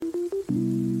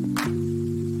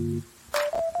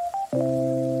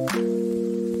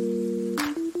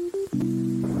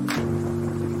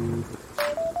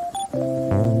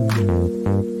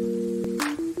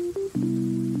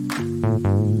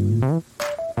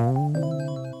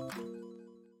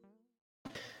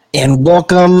And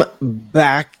welcome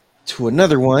back to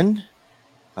another one.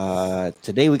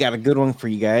 Today we got a good one for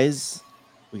you guys.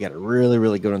 We got a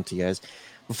really good one to you guys.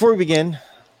 Before we begin,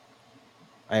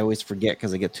 I always forget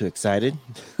because I get too excited.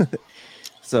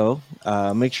 So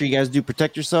make sure you guys do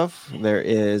protect yourself. There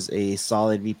is a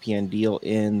solid VPN deal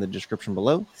in the description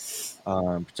below.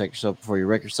 Protect yourself before you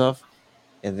wreck yourself.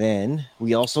 And then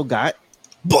we also got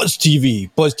Buzz TV,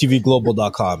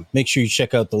 BuzzTVGlobal.com. Make sure you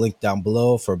check out the link down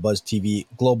below for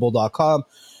BuzzTVGlobal.com.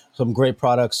 Some great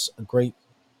products, great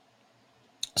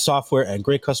software, and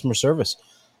great customer service.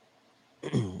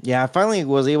 I finally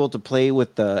was able to play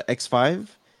with the X5.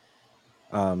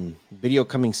 Video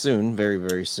coming soon,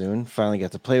 very soon. Finally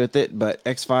got to play with it, but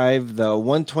X5, the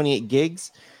 128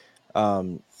 gigs,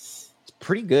 it's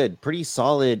pretty good, pretty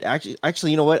solid.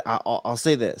 Actually, you know what? I'll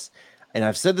say this, and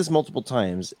I've said this multiple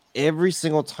times. Every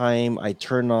single time I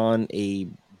turn on a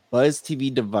Buzz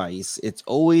TV device, it's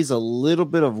always a little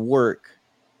bit of work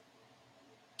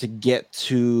to get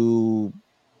to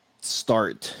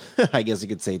start. I guess you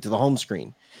could say to the home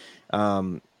screen.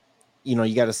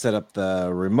 You got to set up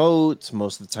the remote.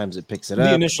 Most of the times it picks it The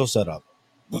up. initial setup.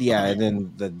 Yeah, and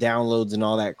then the downloads and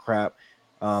all that crap.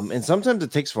 And sometimes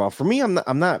it takes a while. For me,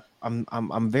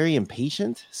 I'm very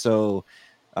impatient. So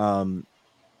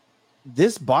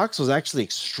this box was actually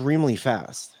extremely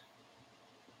fast.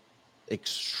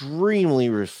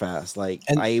 Extremely fast. Like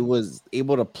I was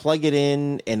able to plug it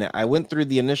in and I went through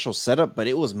the initial setup, but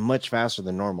it was much faster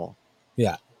than normal.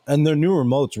 Yeah. And their new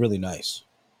remote's really nice.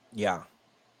 Yeah.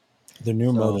 Their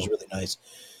new remote is really nice.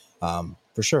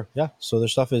 For sure. Yeah. So their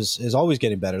stuff is always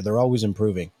getting better. They're always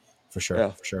improving. For sure.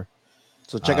 Yeah. For sure.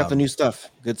 So check out the new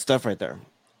stuff. Good stuff right there.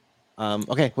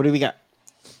 Okay, what do we got?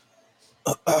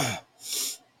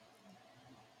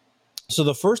 So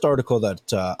the first article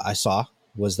that I saw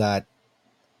was that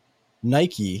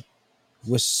Nike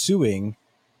was suing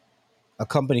a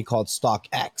company called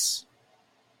StockX.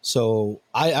 So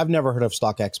I've never heard of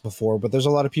StockX before, but there's a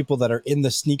lot of people that are in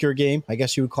the sneaker game, I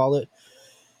guess you would call it.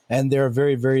 And they're a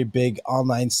very big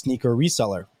online sneaker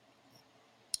reseller.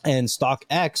 And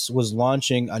StockX was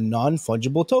launching a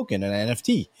non-fungible token, an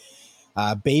NFT,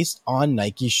 based on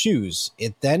Nike shoes.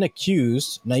 It then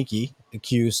Nike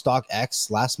accused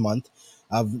StockX last month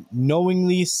of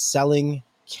knowingly selling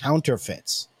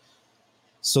counterfeits.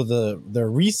 So they're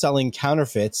reselling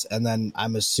counterfeits, and then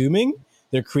I'm assuming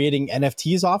they're creating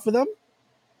NFTs off of them.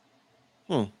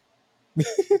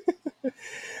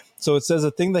 So it says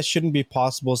a thing that shouldn't be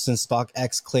possible since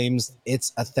StockX claims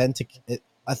it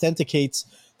authenticates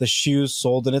the shoes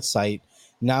sold in its site.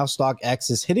 Now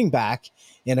StockX is hitting back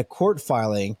in a court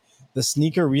filing. The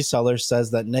sneaker reseller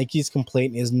says that Nike's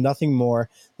complaint is nothing more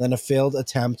than a failed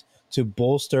attempt to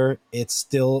bolster its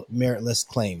still meritless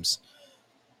claims.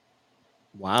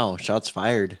 Wow, shots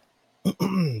fired.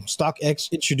 StockX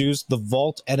introduced the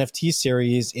Vault NFT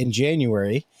series in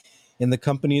January. In the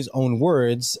company's own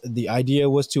words, the idea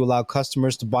was to allow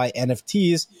customers to buy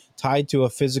NFTs tied to a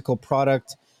physical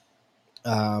product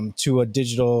to a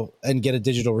digital and get a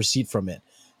digital receipt from it.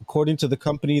 According to the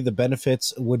company, the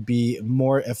benefits would be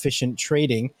more efficient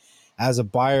trading, as a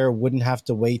buyer wouldn't have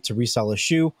to wait to resell a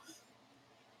shoe.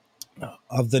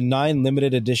 Of the 9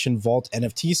 limited edition Vault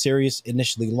NFT series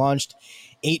initially launched,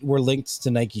 8 were linked to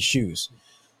Nike shoes.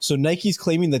 So Nike's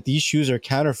claiming that these shoes are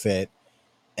counterfeit,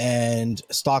 and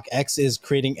StockX is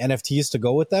creating NFTs to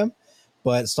go with them,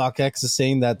 but StockX is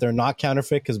saying that they're not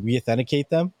counterfeit because we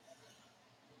authenticate them.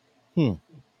 The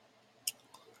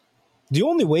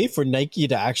only way for Nike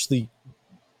to actually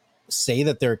say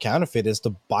that they're counterfeit is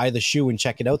to buy the shoe and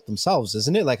check it out themselves,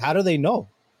 isn't it? Like, how do they know?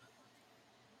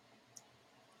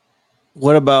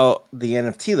 What about the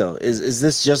NFT though? Is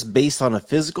this just based on a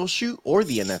physical shoe or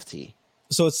the NFT?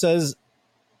 So it says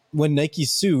when Nike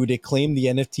sued, it claimed the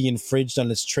NFT infringed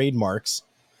on its trademarks.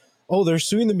 Oh, they're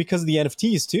suing them because of the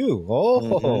NFTs too.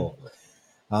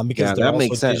 Because they're that also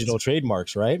makes sense. digital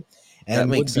trademarks, right? That And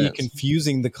would makes be sense.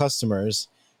 confusing the customers.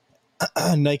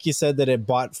 Nike said that it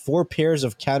bought 4 pairs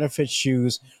of counterfeit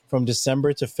shoes from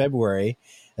December to February.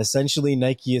 Essentially,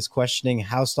 Nike is questioning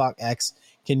how StockX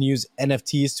can use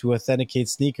NFTs to authenticate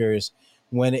sneakers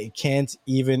when it can't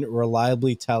even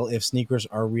reliably tell if sneakers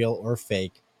are real or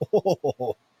fake.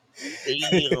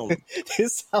 Damn.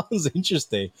 This sounds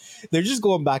interesting. They're just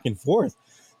going back and forth.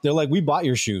 They're like, we bought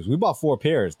your shoes. We bought 4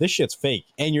 pairs. This shit's fake.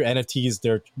 And your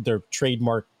NFTs, they're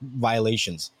trademark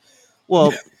violations.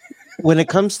 Well, when it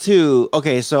comes to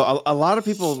so a lot of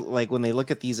people, like, when they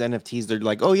look at these NFTs, they're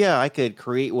like, oh yeah, I could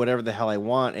create whatever the hell I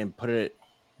want and put it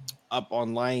up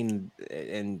online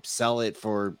and sell it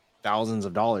for thousands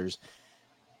of dollars.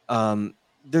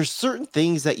 There's certain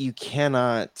things that you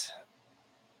cannot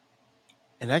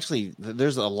And actually,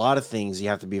 there's a lot of things you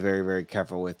have to be very, very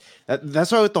careful with.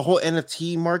 That's why with the whole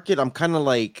NFT market, I'm kind of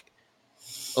like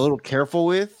a little careful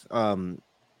with,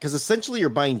 because essentially you're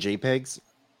buying JPEGs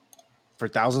for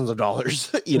thousands of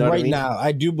dollars. You know what I Right mean? now,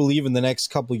 I do believe in the next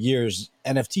couple years,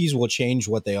 NFTs will change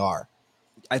what they are.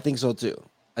 I think so too.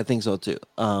 I think so too.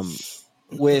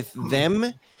 With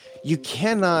them, you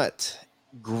cannot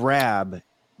grab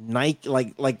Nike,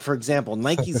 like for example,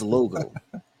 Nike's logo.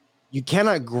 You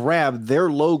cannot grab their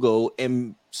logo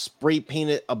and spray paint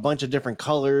it a bunch of different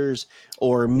colors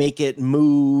or make it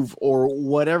move or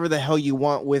whatever the hell you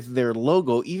want with their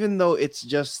logo, even though it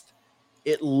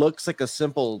looks like a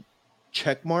simple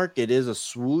check mark. It is a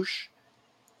swoosh,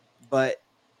 but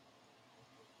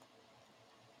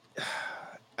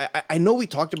I know we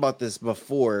talked about this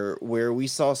before where we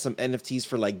saw some NFTs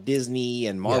for like Disney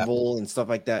and Marvel and stuff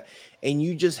like that. And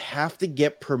you just have to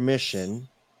get permission,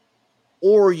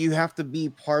 or you have to be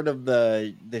part of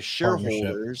the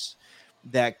shareholders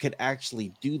that could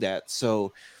actually do that.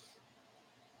 So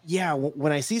yeah,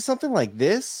 when I see something like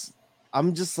this,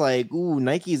 I'm just like, ooh,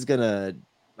 I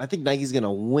think Nike's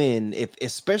gonna win,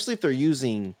 especially if they're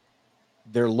using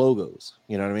their logos.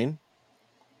 You know what I mean?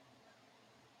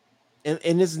 And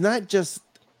it's not just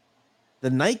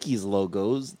the Nike's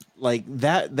logos, like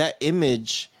that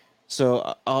image.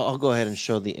 So I'll go ahead and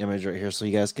show the image right here so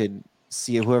you guys could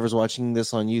see it, whoever's watching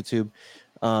this on YouTube.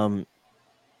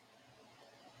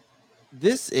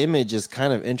 This image is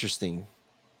kind of interesting.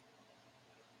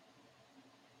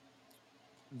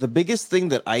 The biggest thing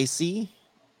that I see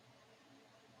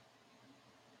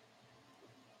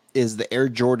is the Air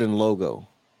Jordan logo.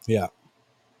 Yeah.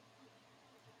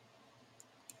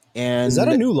 And is that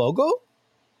a new logo?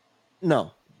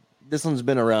 No, this one's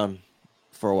been around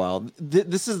for a while.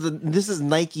 This is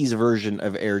Nike's version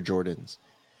of Air Jordans.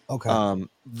 Okay.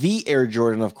 The Air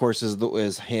Jordan, of course,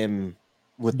 is him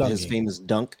with his famous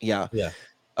dunk. Yeah. Yeah.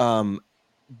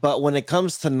 But when it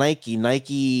comes to Nike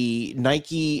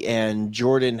and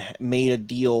Jordan made a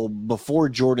deal before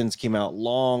Jordans came out,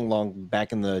 long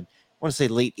back in the, I want to say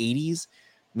late 80s,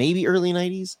 maybe early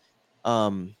 90s.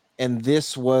 And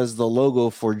this was the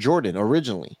logo for Jordan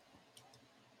originally.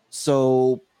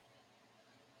 So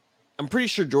I'm pretty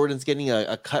sure Jordan's getting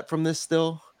a cut from this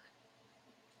still.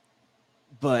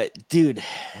 But dude,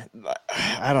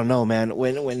 I don't know, man.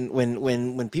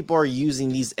 When people are using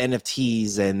these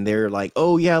NFTs and they're like,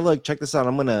 "Oh yeah, look, check this out.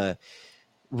 I'm gonna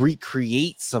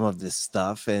recreate some of this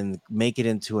stuff and make it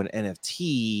into an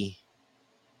NFT."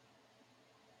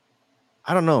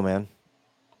 I don't know, man.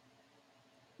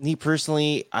 Me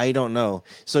personally, I don't know.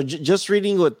 So just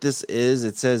reading what this is,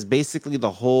 it says basically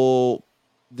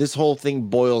this whole thing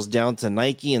boils down to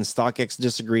Nike and StockX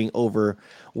disagreeing over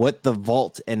what the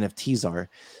Vault NFTs are.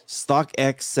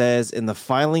 StockX says in the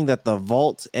filing that the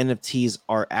Vault NFTs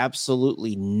are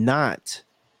absolutely not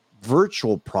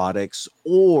virtual products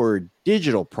or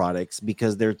digital products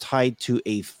because they're tied to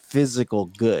a physical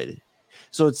good.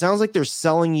 So it sounds like they're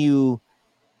selling you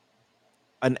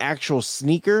an actual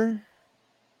sneaker.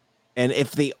 And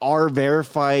if they are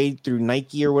verified through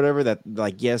Nike or whatever, that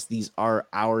like, yes, these are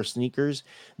our sneakers,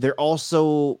 they're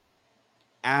also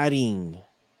adding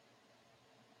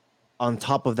on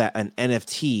top of that an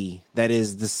NFT that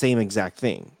is the same exact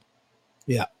thing.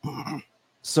 Yeah.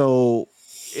 So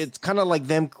it's kind of like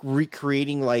them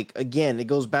recreating, like, again, it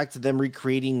goes back to them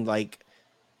recreating like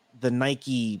the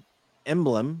Nike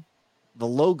emblem, the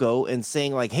logo, and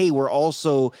saying like, hey, we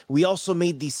also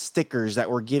made these stickers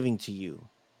that we're giving to you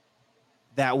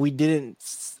that we didn't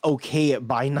okay it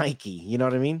by Nike. You know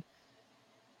what I mean?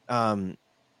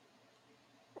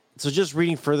 So just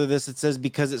reading further this, it says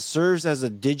because it serves as a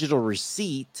digital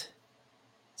receipt,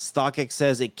 StockX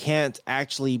says it can't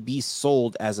actually be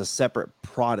sold as a separate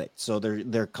product. So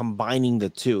they're combining the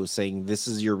two, saying this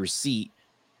is your receipt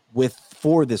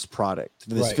for this product,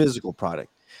 for this physical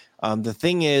product. The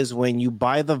thing is, when you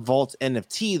buy the Vault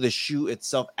NFT, the shoe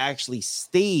itself actually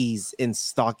stays in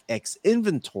StockX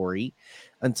inventory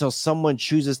until someone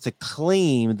chooses to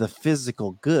claim the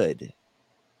physical good.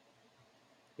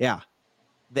 Yeah.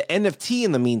 The NFT,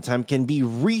 in the meantime, can be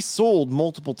resold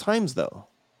multiple times, though.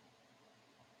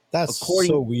 That's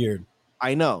so weird.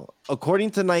 I know.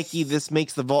 According to Nike, this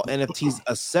makes the Vault NFTs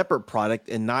a separate product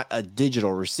and not a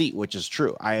digital receipt, which is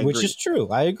true. I agree. Which is true.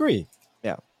 I agree.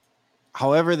 Yeah.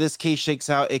 However, this case shakes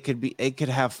out, it could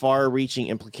have far-reaching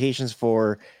implications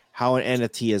for how an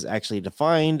NFT is actually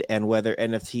defined and whether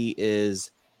NFT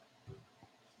is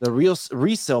the real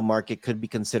resale market could be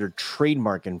considered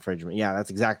trademark infringement. Yeah, that's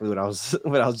exactly what I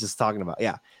was just talking about.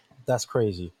 Yeah, that's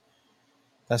crazy.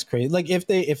 That's crazy. Like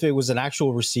if it was an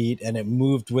actual receipt and it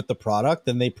moved with the product,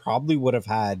 then they probably would have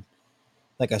had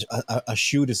like a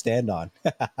shoe to stand on.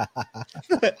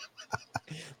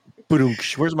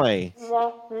 Where's my?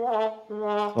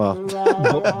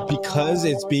 But because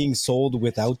it's being sold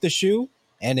without the shoe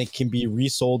and it can be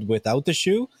resold without the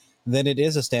shoe, then it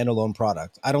is a standalone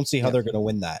product. I don't see how they're going to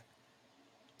win that.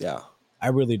 Yeah. I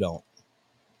really don't.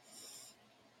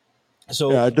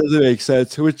 So yeah, it doesn't make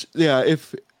sense. Which, yeah,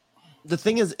 if the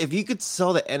thing is, if you could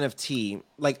sell the NFT,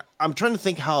 like I'm trying to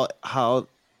think how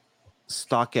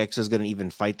StockX is going to even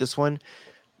fight this one.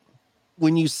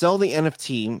 When you sell the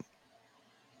NFT,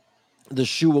 the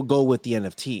shoe will go with the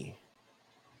NFT.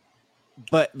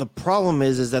 But the problem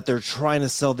is that they're trying to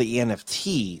sell the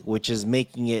NFT, which is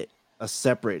making it a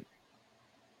separate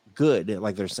good,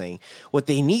 like they're saying. What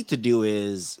they need to do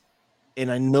is,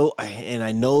 and I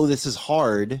know this is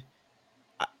hard.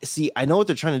 See, I know what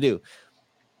they're trying to do.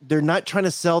 They're not trying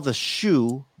to sell the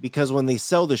shoe, because when they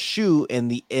sell the shoe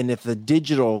and if the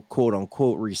digital quote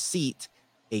unquote receipt,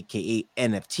 aka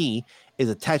NFT, is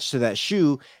attached to that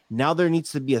shoe, now there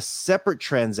needs to be a separate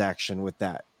transaction with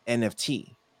that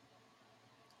NFT.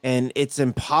 And it's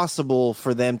impossible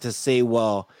for them to say,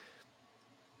 well,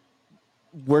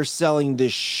 we're selling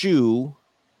this shoe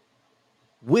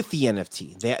with the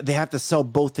NFT. They have to sell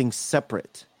both things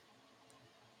separate.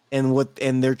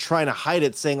 And they're trying to hide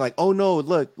it, saying like, oh no,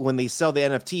 look, when they sell the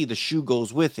NFT, the shoe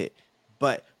goes with it.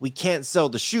 But we can't sell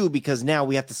the shoe because now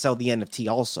we have to sell the NFT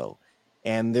also.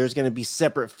 And there's going to be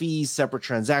separate fees, separate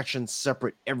transactions,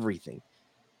 separate everything.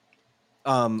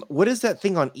 What is that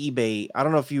thing on eBay? I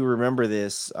don't know if you remember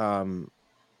this.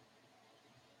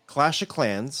 Clash of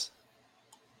Clans.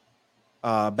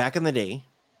 Back in the day,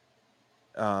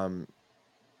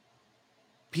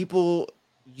 people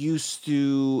used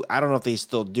to, I don't know if they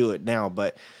still do it now,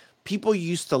 but people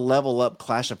used to level up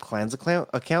Clash of Clans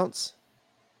accounts,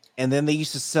 and then they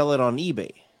used to sell it on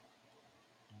eBay.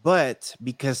 But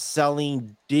because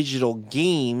selling digital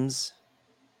games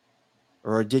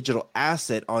or a digital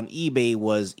asset on eBay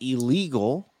was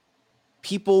illegal,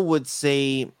 people would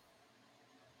say,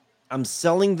 I'm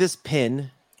selling this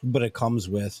pin, but it comes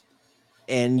with,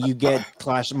 and you get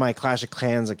my Clash of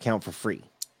Clans account for free.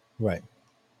 right.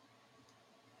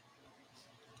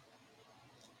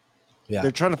 Yeah.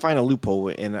 They're trying to find a loophole,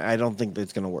 and I don't think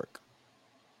that's going to work.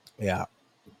 Yeah.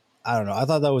 I don't know. I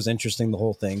thought that was interesting, the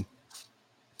whole thing.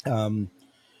 I'm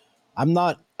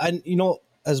not,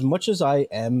 as much as I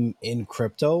am in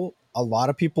crypto, a lot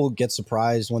of people get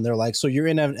surprised when they're like, so you're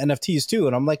in NFTs too?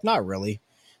 And I'm like, not really.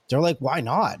 They're like, why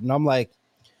not? And I'm like,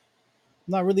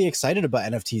 I'm not really excited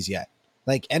about NFTs yet.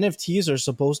 Like, NFTs are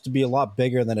supposed to be a lot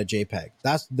bigger than a JPEG.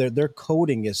 That's their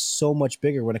coding is so much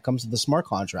bigger when it comes to the smart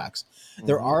contracts. Mm-hmm.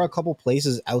 There are a couple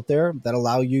places out there that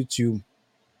allow you to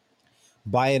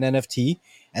buy an NFT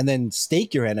and then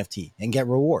stake your NFT and get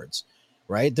rewards,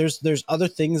 right? There's other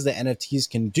things that NFTs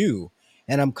can do.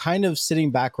 And I'm kind of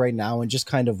sitting back right now and just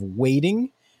kind of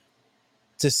waiting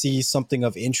to see something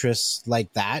of interest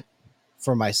like that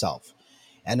for myself.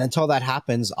 And until that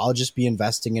happens, I'll just be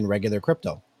investing in regular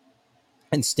crypto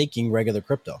and staking regular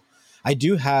crypto. I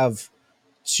do have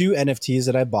 2 NFTs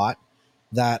that I bought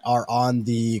that are on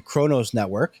the Chronos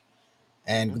network.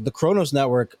 And the Chronos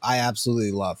network, I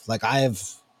absolutely love. Like,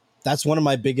 that's one of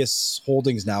my biggest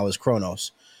holdings now is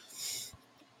Chronos,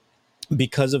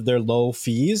 because of their low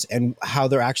fees and how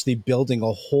they're actually building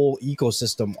a whole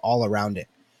ecosystem all around it.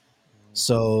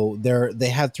 So they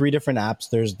had 3 different apps.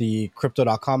 There's the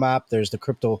crypto.com app, there's the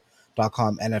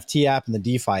crypto.com NFT app, and the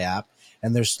DeFi app.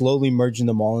 And they're slowly merging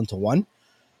them all into one.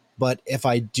 But if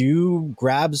I do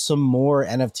grab some more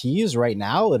NFTs right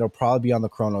now, it'll probably be on the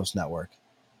Chronos network.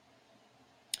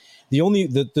 The 2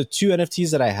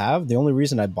 NFTs that I have, the only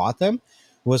reason I bought them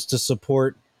was to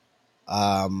support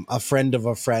a friend of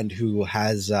a friend who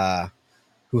has their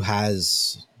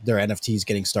NFTs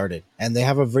getting started, and they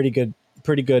have a pretty good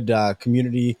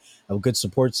community, a good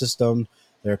support system.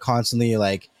 They're constantly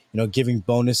giving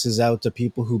bonuses out to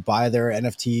people who buy their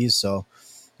NFTs. So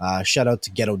shout out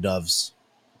to Ghetto Doves.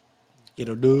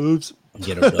 Ghetto Doves.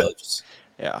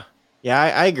 Yeah.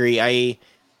 I agree.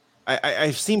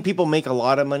 I've seen people make a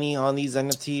lot of money on these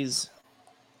NFTs,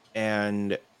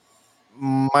 and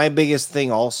my biggest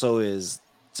thing also is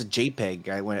it's a JPEG.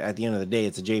 At the end of the day,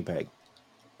 it's a JPEG,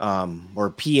 or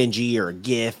PNG or a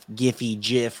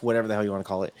GIF, whatever the hell you want to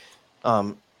call it.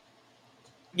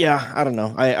 Yeah, I don't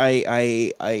know.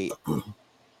 I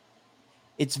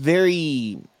it's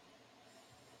very,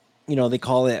 they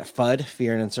call it FUD,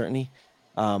 fear and uncertainty.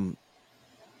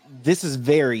 This is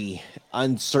very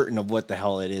uncertain of what the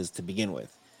hell it is to begin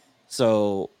with.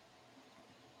 So,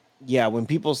 yeah, when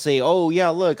people say, oh, yeah,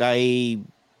 look, I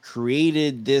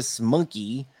created this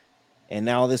monkey and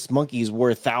now this monkey's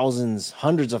worth thousands,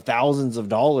 hundreds of thousands of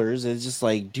dollars. It's just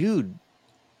like, dude,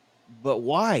 but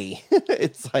why?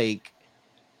 It's like,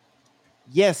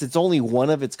 yes, it's only one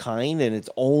of its kind, and it's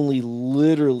only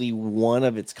literally one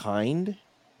of its kind.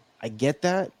 I get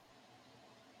that.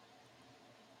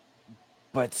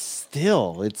 But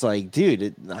still, it's like,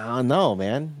 dude, no,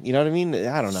 man. You know what I mean?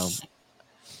 I don't know.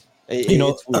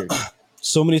 It's weird.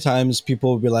 So many times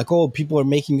people will be like, oh, people are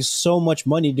making so much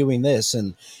money doing this,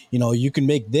 and you can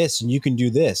make this and you can do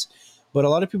this. But a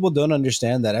lot of people don't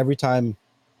understand that every time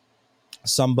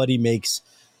somebody makes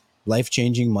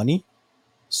life-changing money,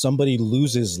 somebody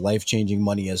loses life-changing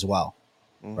money as well.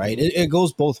 Right? It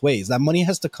goes both ways. That money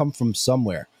has to come from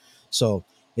somewhere. So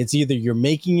it's either you're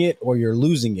making it or you're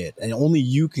losing it, and only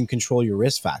you can control your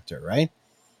risk factor, right?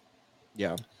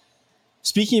 Yeah.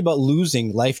 Speaking about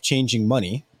losing life-changing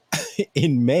money,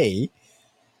 in May,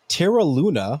 Terra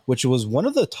Luna, which was one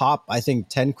of the top, I think,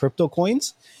 10 crypto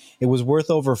coins, it was worth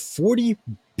over $40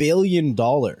 billion,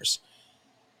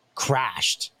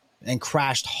 crashed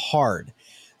hard.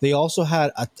 They also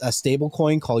had a stable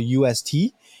coin called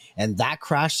UST, and that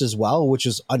crashed as well, which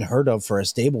is unheard of for a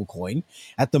stable coin.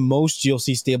 At the most, you'll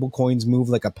see stable coins move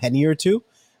like a penny or two,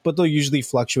 but they'll usually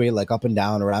fluctuate like up and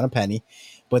down around a penny.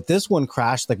 But this one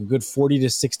crashed like a good 40 to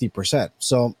 60%.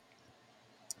 So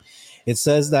it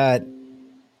says that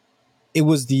it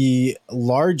was the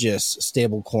largest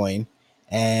stable coin,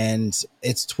 and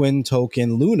its twin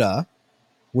token Luna,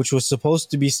 which was supposed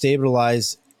to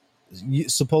stabilize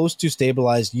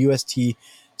UST's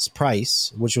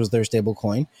price, which was their stable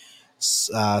coin,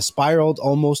 spiraled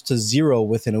almost to zero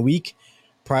within a week.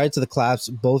 Prior to the collapse,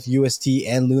 both UST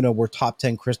and Luna were top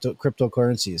 10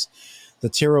 cryptocurrencies. The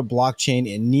Terra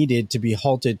blockchain needed to be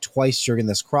halted twice during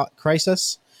this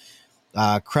crisis.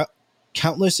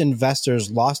 Countless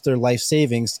investors lost their life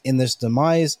savings in this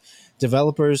demise.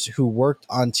 Developers who worked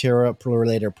on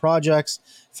Terra-related projects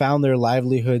found their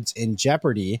livelihoods in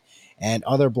jeopardy, and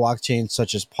other blockchains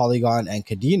such as Polygon and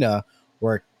Kadena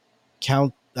were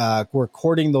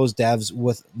courting those devs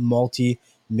with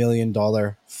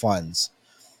multi-million-dollar funds.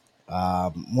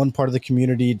 One part of the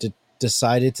community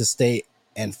decided to stay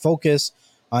and focus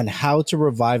on how to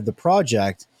revive the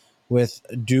project, with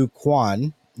Do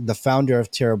Kwon, the founder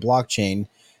of Terra Blockchain,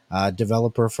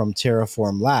 developer from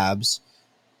Terraform Labs,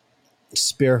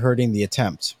 spearheading the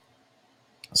attempt.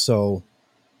 So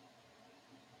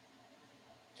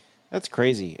that's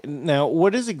crazy. Now,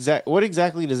 what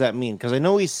exactly does that mean? Because I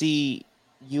know we see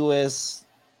USD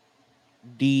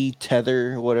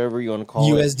Tether, whatever you want to call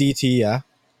USDT, it. Yeah.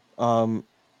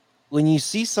 When you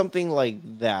see something like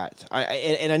that,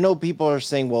 I know people are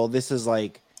saying, well, this is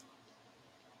like,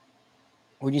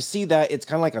 when you see that, it's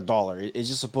kind of like a dollar. It's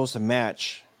just supposed to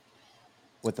match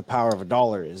what the power of a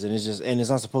dollar is, and it's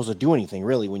not supposed to do anything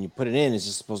really. When you put it in, it's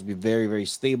just supposed to be very, very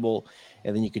stable,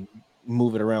 and then you could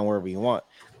move it around wherever you want.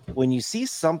 When you see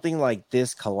something like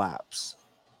this collapse,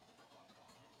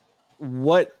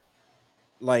 what,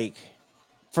 like,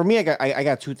 for me, I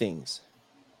got two things.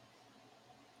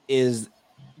 Is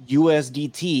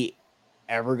USDT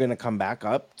ever going to come back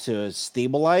up to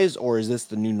stabilize, or is this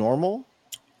the new normal?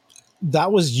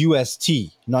 That was UST,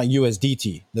 not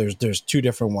USDT. There's two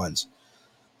different ones.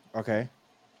 Okay.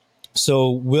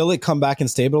 So will it come back and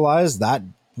stabilize? That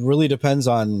really depends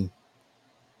on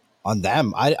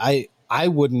them. I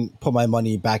wouldn't put my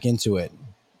money back into it.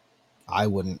 I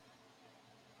wouldn't.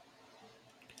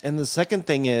 And the second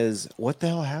thing is, what the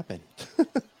hell happened?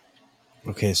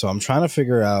 Okay, so I'm trying to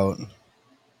figure out.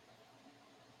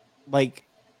 Like,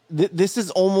 this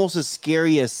is almost as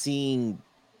scary as seeing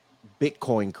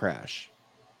Bitcoin crash.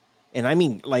 And I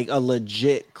mean, like, a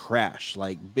legit crash,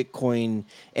 like Bitcoin.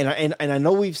 And I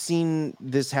know we've seen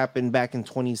this happen back in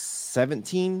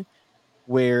 2017,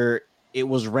 where it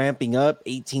was ramping up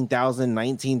 18,000,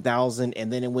 19,000,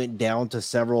 and then it went down to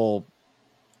several,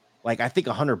 like, I think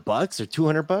 $100 or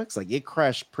 $200. Like, it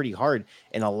crashed pretty hard,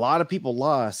 and a lot of people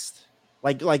lost.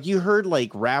 Like you heard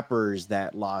like rappers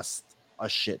that lost a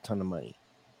shit ton of money.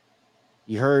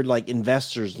 You heard like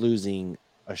investors losing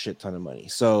a shit ton of money.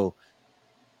 So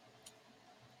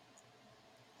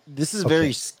this is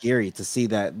very scary to see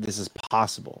that this is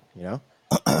possible, you know?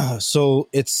 So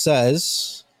it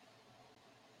says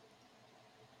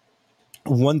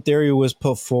one theory was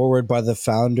put forward by the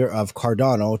founder of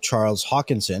Cardano, Charles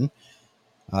Hoskinson,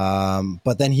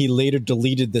 but then he later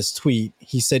deleted this tweet.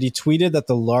 He said he tweeted that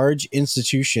the large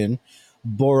institution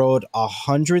borrowed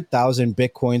 100,000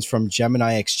 Bitcoins from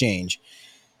Gemini Exchange.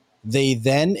 They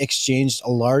then exchanged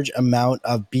a large amount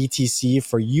of BTC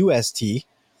for UST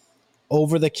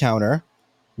over the counter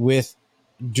with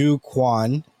Do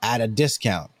Kwon at a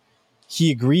discount. he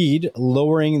agreed,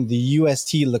 lowering the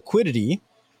UST liquidity.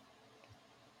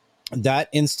 That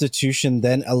institution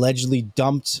then allegedly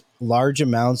dumped large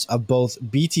amounts of both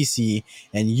BTC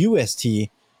and UST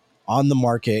on the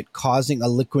market, causing a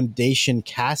liquidation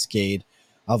cascade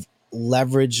of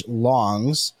leverage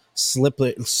longs,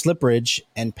 slippage,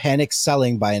 and panic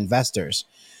selling by investors,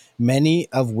 many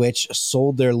of which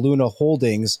sold their Luna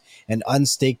holdings and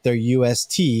unstaked their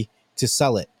UST to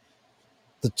sell it.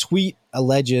 The tweet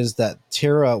alleges that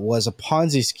Terra was a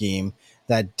Ponzi scheme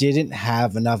that didn't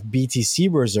have enough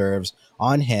BTC reserves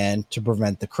on hand to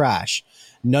prevent the crash.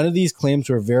 None of these claims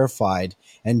were verified,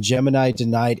 and Gemini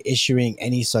denied issuing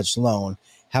any such loan.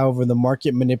 However, the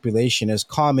market manipulation is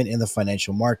common in the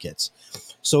financial markets.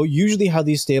 So usually how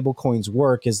these stable coins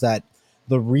work is that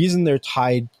the reason they're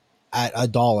tied at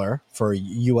 $1 for a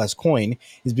US coin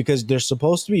is because they're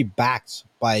supposed to be backed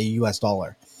by a US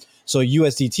dollar. So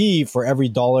USDT, for every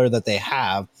dollar that they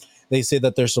have, they say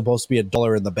that there's supposed to be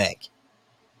 $1 in the bank.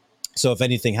 So if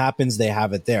anything happens, they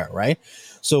have it there, right?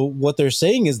 So what they're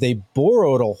saying is they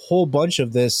borrowed a whole bunch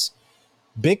of this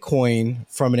Bitcoin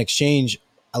from an exchange,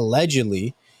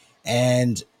 allegedly,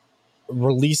 and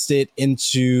released it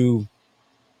into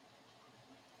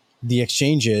the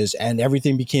exchanges, and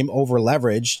everything became over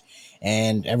leveraged,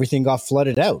 and everything got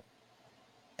flooded out,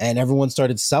 and everyone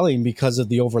started selling because of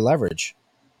the over leverage.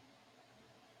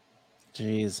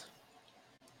 Jeez.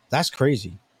 That's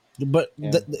crazy. But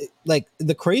Yeah.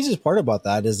 the craziest part about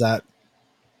that is that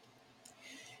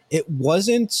it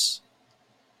wasn't,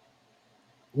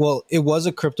 well, it was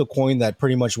a crypto coin that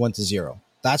pretty much went to zero.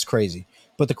 That's crazy.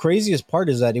 But the craziest part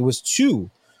is that it was two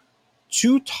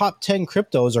top 10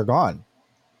 cryptos are gone.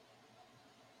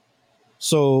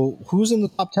 So who's in the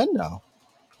top 10 now?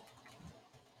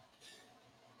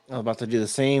 I'm about to do the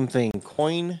same thing.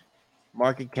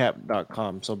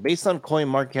 CoinMarketCap.com. So based on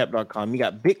CoinMarketCap.com, you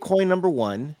got Bitcoin number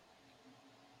 1.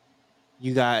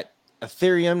 You got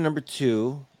Ethereum number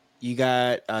 2. You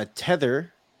got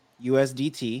Tether,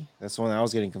 USDT. That's the one I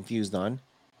was getting confused on.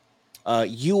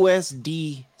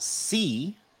 USDC.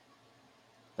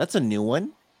 That's a new one.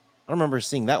 I don't remember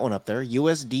seeing that one up there.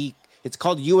 USD. It's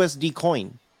called USD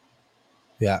Coin.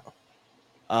 Yeah.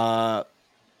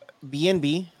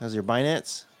 BNB as your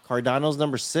Binance. Cardano's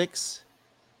number 6.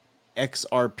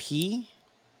 XRP.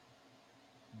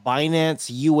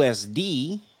 Binance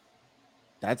USD.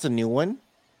 That's a new one.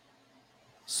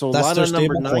 Solana That's their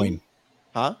number stable 9. coin.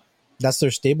 Huh? That's their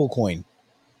stable coin.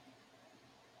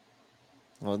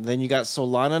 Well, then you got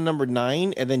Solana number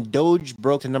 9, and then Doge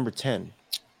broke to number 10.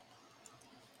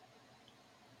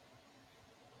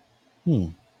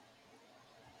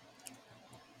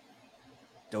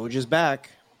 Doge is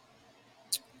back.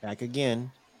 Back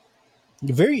again.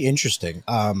 Very interesting.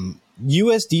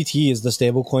 USDT is the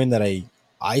stable coin that I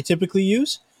typically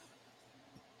use,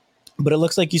 but it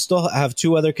looks like you still have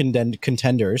two other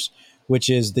contenders, which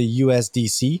is the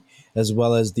USDC as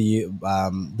well as the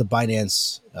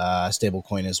Binance stable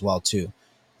coin as well too.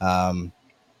 I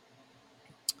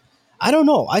don't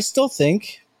know. I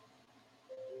think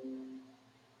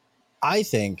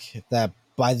that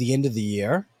by the end of the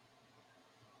year,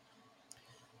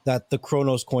 that the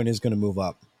Kronos coin is going to move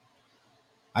up.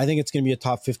 I think it's going to be a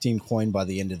top 15 coin by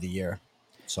the end of the year.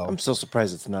 So I'm so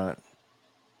surprised it's not.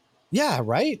 Yeah,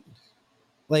 right.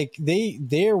 Like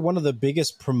they're one of the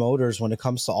biggest promoters when it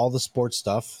comes to all the sports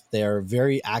stuff. They're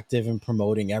very active in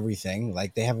promoting everything.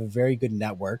 Like they have a very good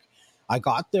network. I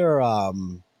got their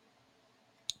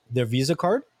Visa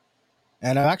card,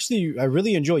 and I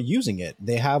really enjoy using it.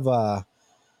 They have a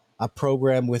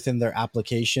program within their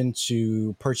application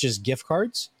to purchase gift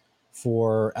cards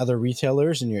for other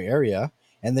retailers in your area,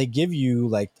 and they give you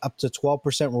like up to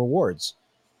 12% rewards.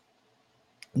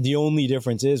 The only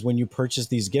difference is when you purchase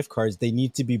these gift cards, they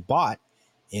need to be bought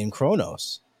in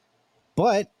Kronos.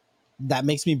 But that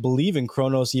makes me believe in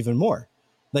Kronos even more.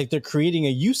 Like they're creating a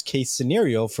use case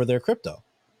scenario for their crypto.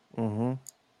 Mm-hmm.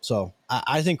 So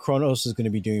I think Kronos is going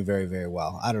to be doing very, very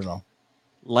well. I don't know.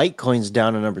 Litecoin's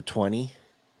down to number 20.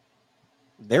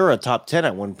 They were a top 10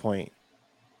 at one point.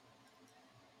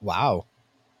 Wow.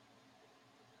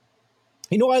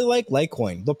 You know, I like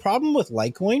Litecoin. The problem with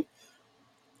Litecoin,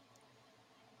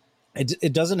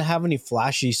 it doesn't have any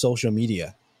flashy social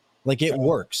media. Like it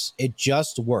works. It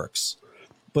just works.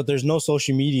 But there's no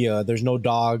social media. There's no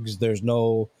dogs. There's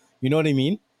no, you know what I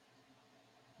mean?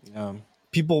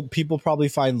 People probably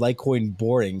find Litecoin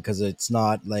boring because it's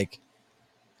not like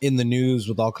in the news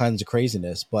with all kinds of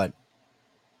craziness. But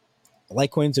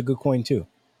Litecoin's a good coin too.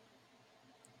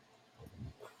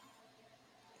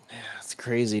 It's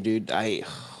crazy, dude.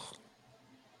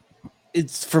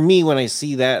 It's for me when I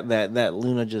see that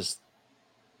Luna just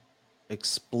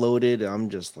exploded. I'm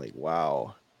just like,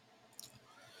 wow.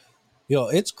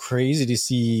 It's crazy to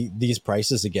see these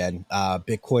prices again.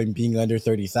 Bitcoin being under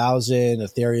 30,000,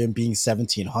 Ethereum being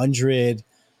 1,700.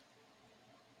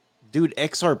 Dude,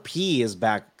 XRP is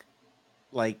back.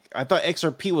 Like, I thought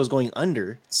XRP was going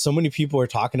under. So many people are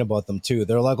talking about them too.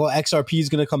 They're like, "Oh, XRP is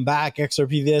gonna come back.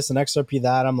 XRP this and XRP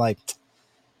that." I'm like,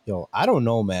 I don't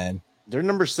know, man. They're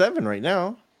number 7 right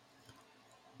now.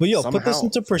 But put this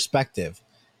into perspective.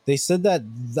 They said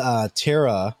that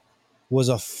Terra was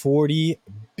a $40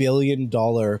 billion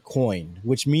coin,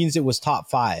 which means it was top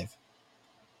 5.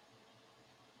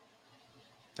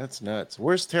 That's nuts.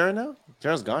 Where's Terra now?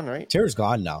 Terra's gone, right? Terra's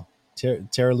gone now.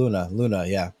 Terra Luna,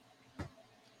 yeah.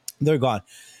 They're gone.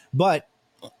 But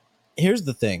here's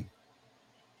the thing.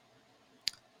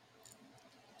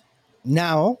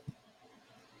 Now,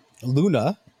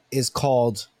 Luna is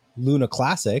called Luna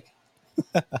Classic.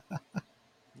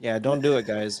 Yeah, don't do it,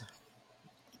 guys.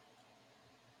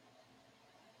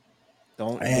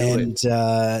 Don't do it.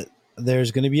 And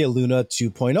there's going to be a Luna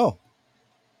 2.0.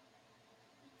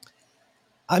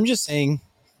 I'm just saying,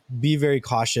 be very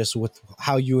cautious with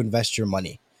how you invest your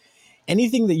money.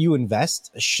 Anything that you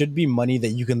invest should be money that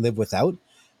you can live without,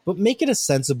 but make it a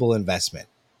sensible investment,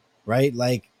 right?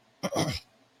 Like,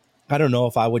 I don't know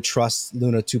if I would trust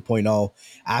Luna 2.0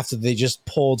 after they just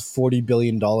pulled $40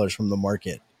 billion from the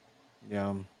market.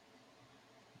 Yeah.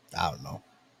 I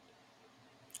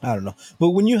don't know. But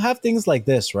when you have things like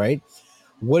this, right,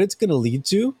 what it's going to lead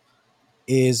to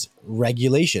is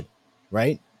regulation,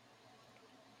 right?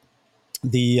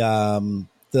 The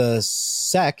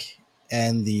SEC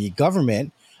and the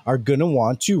government are going to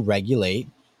want to regulate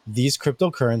these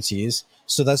cryptocurrencies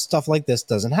so that stuff like this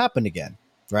doesn't happen again,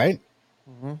 right?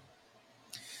 Mm-hmm.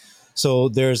 So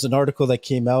there's an article that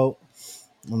came out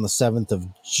on the 7th of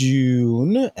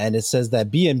June, and it says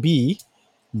that BNB,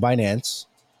 Binance,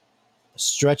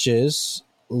 stretches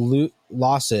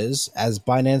losses as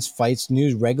Binance fights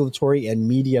new regulatory and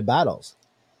media battles.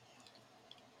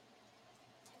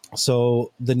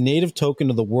 So the native token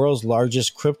of the world's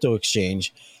largest crypto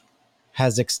exchange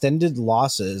has extended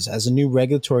losses as a new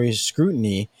regulatory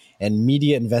scrutiny and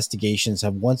media investigations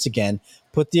have once again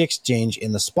put the exchange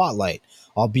in the spotlight,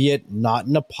 albeit not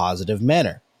in a positive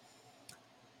manner.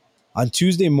 On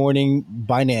Tuesday morning,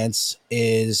 Binance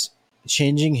is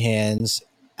changing hands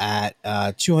at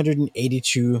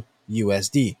 282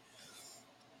 USD.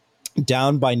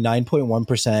 Down by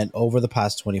 9.1% over the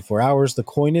past 24 hours. The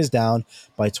coin is down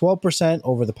by 12%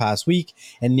 over the past week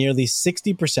and nearly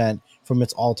 60% from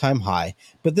its all-time high.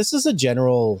 But this is a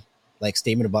general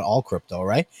statement about all crypto,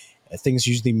 right? Things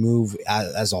usually move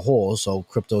as a whole. So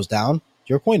crypto's down,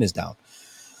 your coin is down.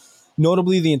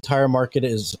 Notably, the entire market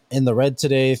is in the red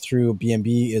today through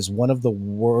BNB is one of the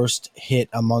worst hit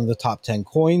among the top 10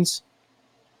 coins.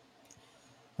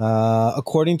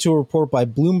 According to a report by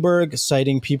Bloomberg,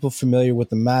 citing people familiar with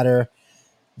the matter,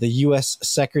 the U.S.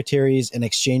 Securities and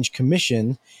Exchange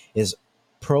Commission is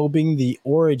probing the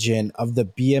origin of the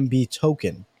BNB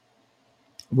token,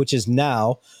 which is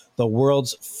now the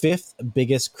world's 5th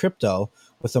biggest crypto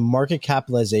with a market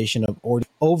capitalization of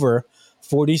over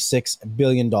 $46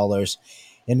 billion.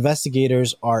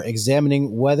 Investigators are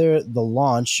examining whether the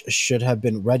launch should have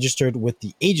been registered with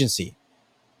the agency,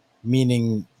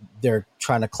 meaning they're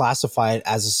trying to classify it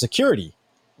as a security.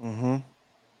 Mm-hmm.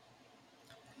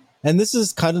 And this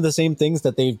is kind of the same things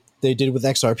that they did with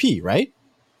XRP, right?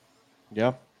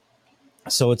 Yeah.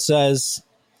 So it says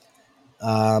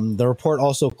the report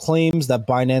also claims that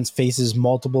Binance faces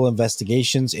multiple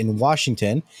investigations in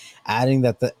Washington, adding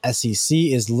that the SEC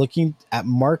is looking at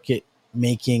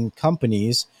market-making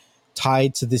companies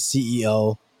tied to the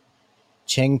CEO,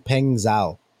 Changpeng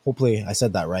Zhao. Hopefully I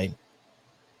said that right.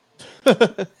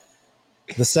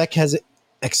 The SEC has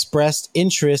expressed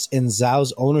interest in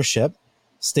Zhao's ownership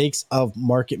stakes of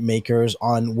market makers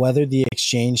on whether the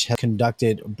exchange has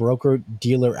conducted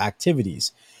broker-dealer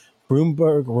activities.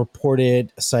 Bloomberg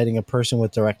reported, citing a person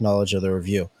with direct knowledge of the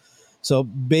review. So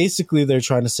basically, they're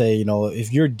trying to say,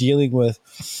 if you're dealing with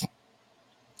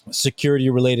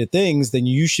security-related things, then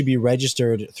you should be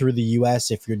registered through the U.S.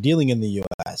 if you're dealing in the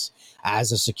U.S.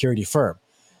 as a security firm.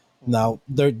 Now,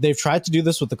 they've tried to do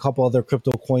this with a couple other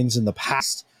crypto coins in the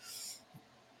past,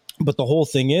 but the whole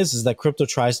thing is that crypto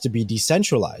tries to be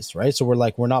decentralized, right? So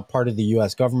we're not part of the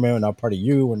U.S. government, we're not part of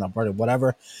you, we're not part of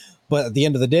whatever. But at the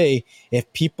end of the day,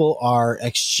 if people are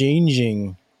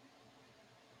exchanging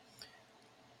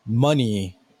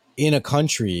money in a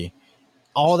country,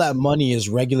 all that money is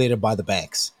regulated by the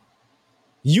banks.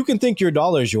 You can think your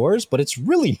dollar is yours, but it's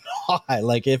really not.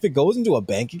 Like if it goes into a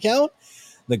bank account,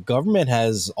 the government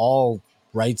has all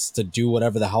rights to do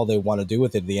whatever the hell they want to do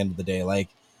with it at the end of the day. Like,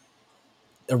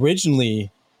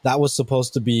 originally, that was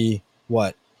supposed to be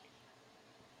what?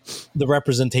 The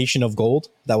representation of gold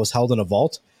that was held in a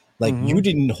vault. Like, you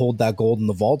didn't hold that gold in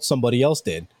the vault, somebody else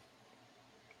did.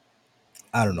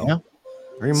 I don't know. Yeah,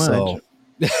 pretty much. So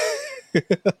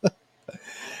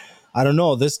I don't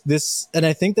know. This and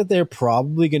I think that they're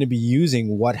probably going to be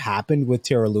using what happened with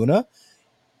Terra Luna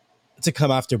to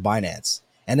come after Binance.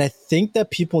 And I think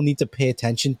that people need to pay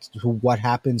attention to what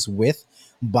happens with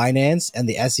Binance and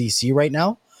the SEC right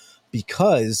now,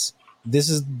 because this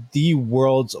is the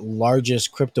world's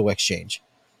largest crypto exchange.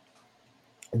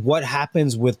 What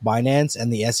happens with Binance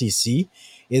and the SEC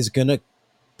is going to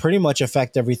pretty much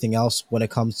affect everything else when it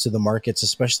comes to the markets,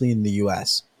 especially in the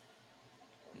US.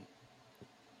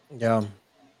 Yeah.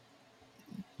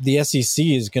 The SEC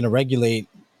is going to regulate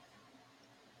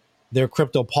their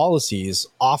crypto policies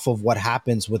off of what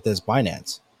happens with this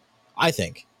Binance, I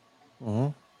think.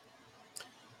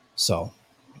 So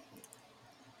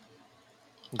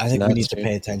I think we need to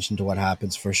pay attention to what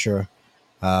happens for sure.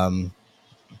 I'm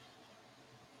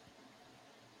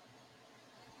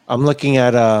looking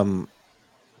at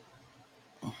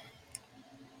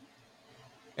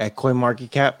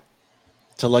CoinMarketCap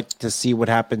to look to see what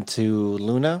happened to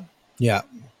Luna. Yeah.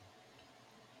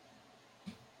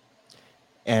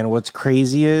 And what's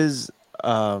crazy is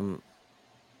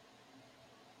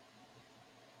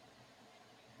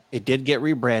it did get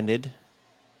rebranded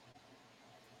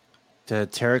to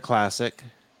Terra Classic.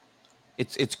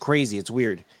 It's crazy. It's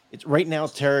weird. It's right now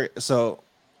Terra. So,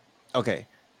 okay.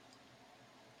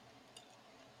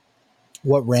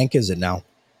 What rank is it now?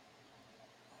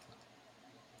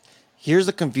 Here's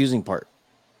the confusing part.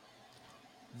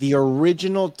 The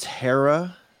original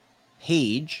Terra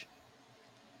page,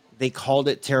 they called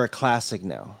it Terra Classic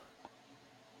now.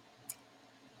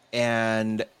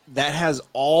 And that has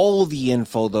all the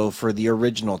info, though, for the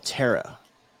original Terra.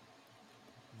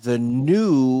 The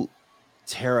new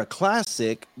Terra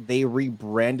Classic, they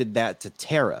rebranded that to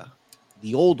Terra,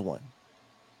 the old one.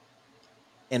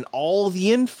 And all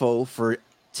the info for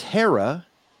Terra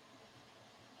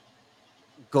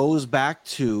goes back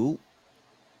to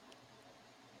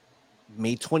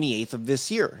May 28th of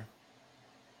this year,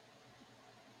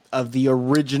 of the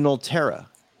original Terra.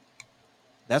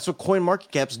 That's what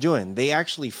CoinMarketCap's doing. They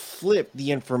actually flipped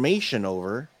the information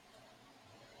over.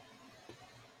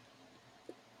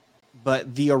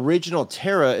 But the original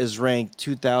Terra is ranked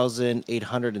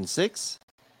 2,806.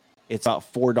 It's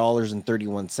about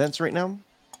 $4.31 right now,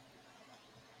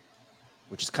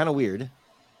 which is kind of weird.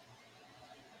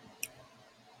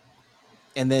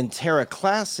 And then Terra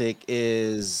Classic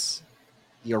is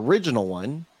the original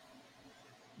one,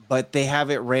 but they have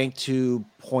it ranked to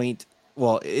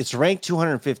it's ranked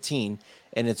 215,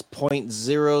 and it's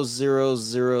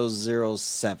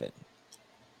 0.00007.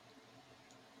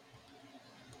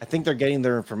 I think they're getting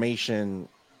their information.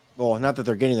 Well, not that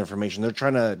they're getting their information. They're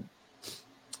trying to,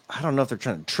 I don't know if they're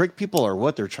trying to trick people or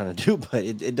what they're trying to do, but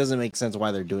it doesn't make sense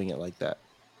why they're doing it like that.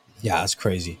 Yeah, that's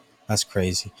crazy. That's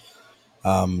crazy.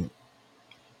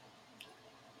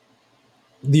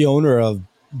 The owner of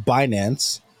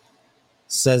Binance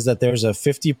says that there's a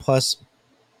 50 plus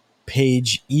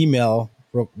page email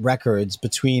records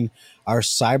between our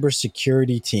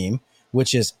cybersecurity team,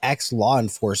 which is ex-law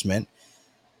enforcement,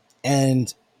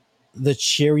 and the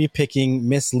cherry-picking,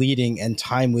 misleading, and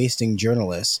time-wasting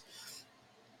journalists.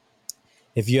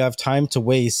 If you have time to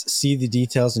waste, see the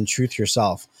details and truth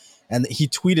yourself. And he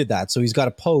tweeted that. So he's got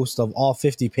a post of all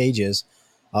 50 pages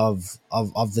of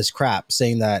this crap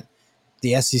saying that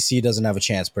the SEC doesn't have a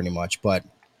chance pretty much. But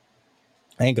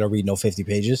I ain't going to read no 50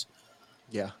 pages.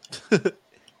 Yeah.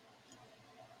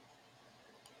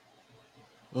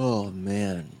 Oh,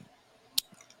 man.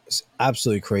 It's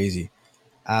absolutely crazy.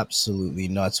 Absolutely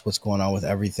nuts what's going on with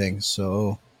everything.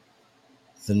 So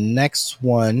the next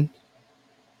one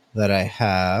that I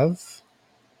have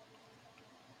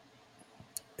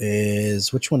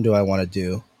is, which one do I want to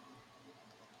do?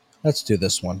 Let's do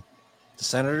this one. The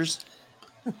senators?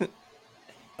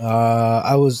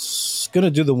 I was going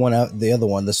to do the other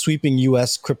one, the sweeping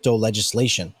U.S. crypto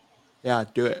legislation. Yeah,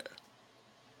 do it.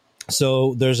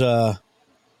 So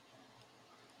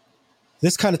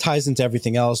this kind of ties into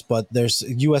everything else, but there's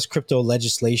U.S. crypto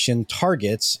legislation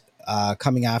targets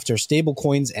coming after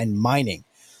stablecoins and mining.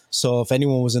 So if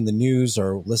anyone was in the news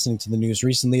or listening to the news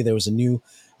recently, there was a new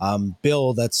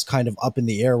bill that's kind of up in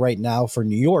the air right now for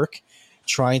New York,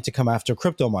 trying to come after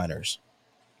crypto miners.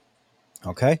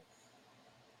 Okay.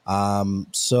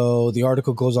 So the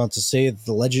article goes on to say that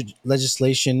the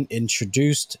legislation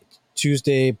introduced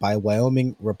Tuesday by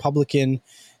Wyoming Republican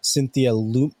Cynthia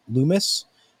Loomis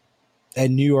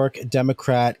and New York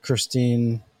Democrat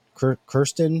Kirsten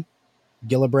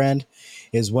Gillibrand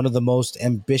is one of the most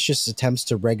ambitious attempts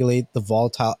to regulate the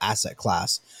volatile asset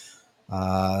class.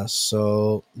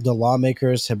 So the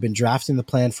lawmakers have been drafting the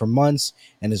plan for months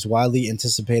and is widely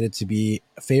anticipated to be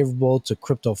favorable to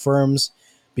crypto firms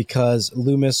because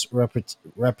Loomis'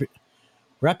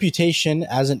 reputation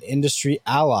as an industry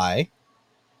ally.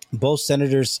 Both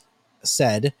senators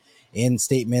said in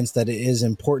statements that it is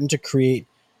important to create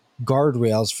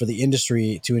guardrails for the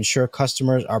industry to ensure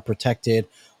customers are protected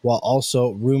while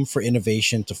also room for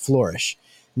innovation to flourish.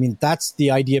 I mean, that's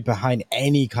the idea behind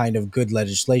any kind of good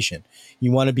legislation.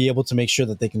 You want to be able to make sure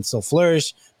that they can still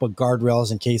flourish, but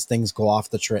guardrails in case things go off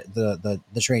the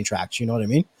train tracks. You know what I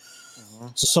mean? Mm-hmm.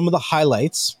 So some of the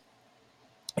highlights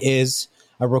is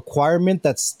a requirement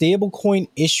that stablecoin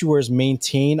issuers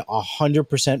maintain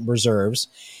 100% reserves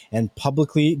and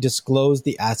publicly disclose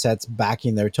the assets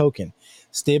backing their token.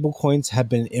 Stablecoins have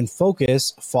been in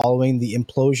focus following the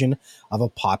implosion of a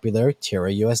popular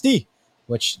Terra USD,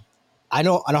 which I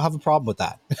don't have a problem with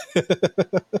that.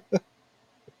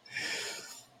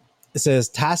 It says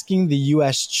tasking the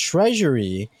US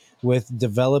Treasury with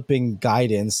developing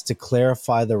guidance to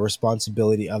clarify the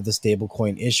responsibility of the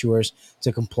stablecoin issuers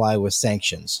to comply with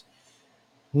sanctions.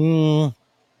 I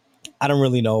don't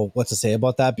really know what to say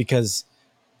about that because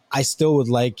I still would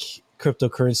like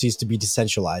cryptocurrencies to be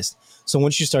decentralized. So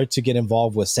once you start to get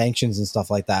involved with sanctions and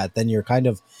stuff like that, then you're kind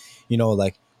of,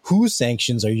 like, whose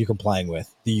sanctions are you complying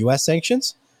with? The US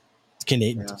sanctions?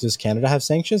 Does Canada have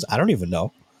sanctions? I don't even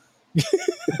know.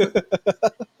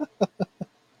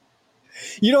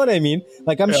 You know what I mean?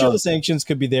 Like, I'm sure the sanctions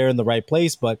could be there in the right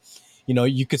place, but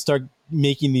you could start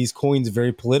making these coins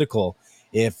very political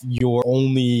if you're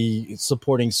only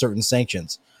supporting certain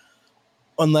sanctions,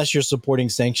 unless you're supporting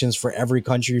sanctions for every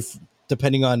country,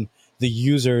 depending on the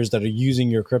users that are using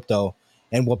your crypto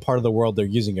and what part of the world they're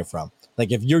using it from.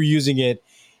 Like, if you're using it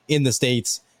in the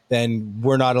States, then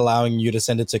we're not allowing you to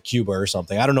send it to Cuba or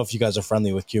something. I don't know if you guys are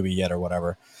friendly with Cuba yet or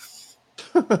whatever.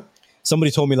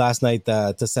 Somebody told me last night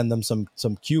to send them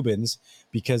some Cubans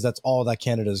because that's all that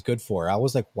Canada is good for. I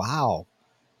was like, wow,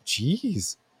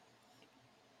 jeez.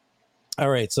 All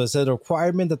right, so it said a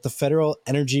requirement that the Federal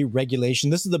Energy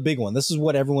Regulation, this is the big one. This is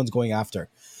what everyone's going after.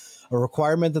 A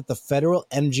requirement that the Federal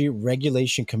Energy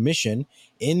Regulation Commission,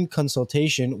 in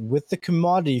consultation with the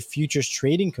Commodity Futures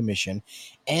Trading Commission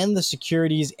and the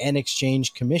Securities and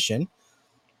Exchange Commission,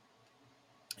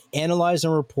 analyze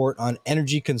and report on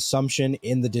energy consumption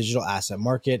in the digital asset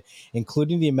market,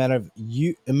 including the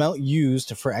amount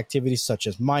used for activities such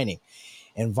as mining.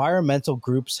 Environmental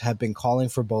groups have been calling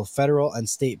for both federal and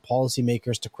state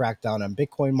policymakers to crack down on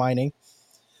Bitcoin mining.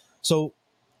 So,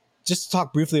 just to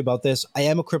talk briefly about this, I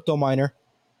am a crypto miner.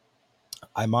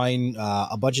 I mine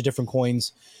a bunch of different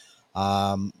coins.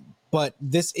 But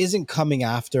this isn't coming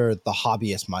after the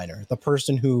hobbyist miner, the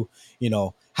person who,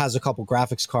 has a couple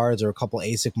graphics cards or a couple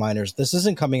ASIC miners. This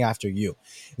isn't coming after you.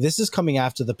 This is coming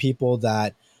after the people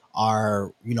that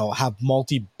are, have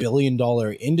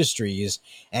multi-billion-dollar industries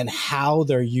and how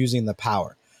they're using the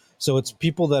power. So it's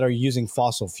people that are using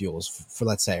fossil fuels for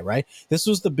let's say, right? This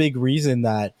was the big reason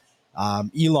that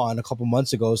Elon a couple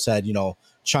months ago said,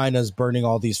 China's burning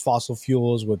all these fossil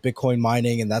fuels with Bitcoin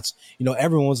mining. And that's,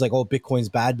 everyone was like, oh, Bitcoin's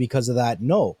bad because of that.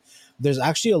 No, there's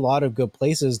actually a lot of good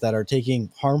places that are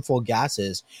taking harmful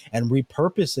gases and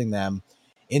repurposing them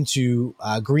into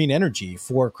green energy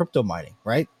for crypto mining,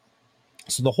 right?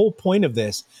 So the whole point of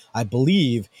this, I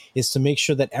believe, is to make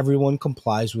sure that everyone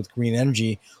complies with green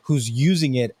energy who's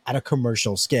using it at a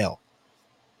commercial scale.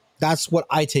 That's what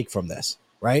I take from this,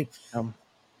 right?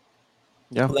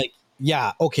 Yeah. Like,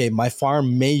 yeah, okay, my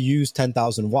farm may use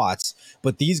 10,000 watts,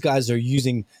 but these guys are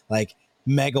using like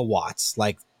megawatts,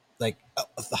 like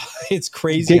it's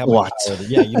crazy Gigawatts. how much power.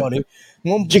 Yeah, you know what I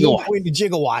mean? Gigawatt. 1.2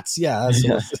 gigawatts. Yeah,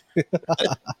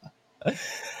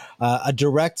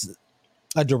 that's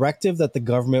a directive that the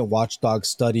government watchdog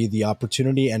study the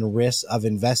opportunity and risks of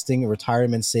investing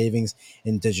retirement savings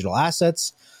in digital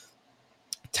assets,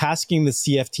 tasking the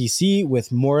CFTC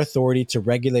with more authority to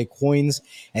regulate coins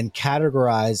and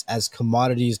categorize as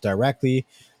commodities directly,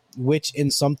 which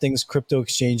in some things crypto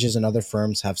exchanges and other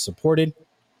firms have supported.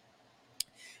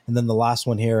 And then the last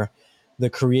one here, the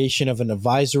creation of an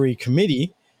advisory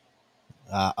committee,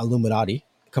 Illuminati,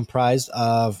 comprised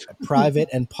of private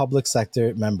and public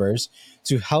sector members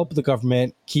to help the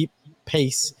government keep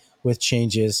pace with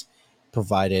changes,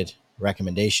 provided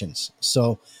recommendations.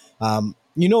 So,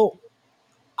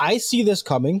 I see this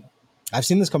coming. I've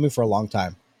seen this coming for a long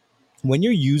time. When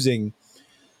you're using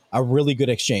a really good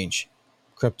exchange,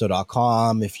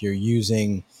 crypto.com, if you're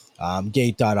using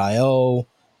gate.io,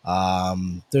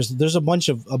 There's a bunch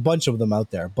of them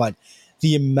out there, but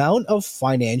the amount of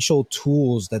financial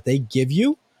tools that they give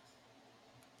you,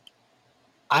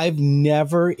 I've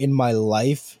never in my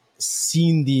life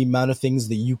seen the amount of things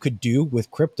that you could do with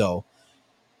crypto.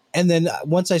 And then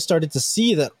once I started to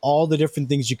see that all the different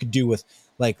things you could do with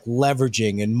like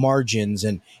leveraging and margins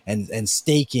and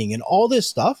staking and all this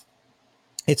stuff,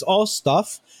 it's all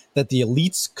stuff that the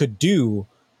elites could do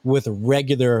with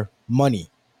regular money.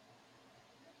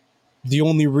 The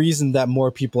only reason that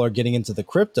more people are getting into the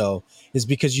crypto is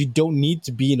because you don't need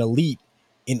to be an elite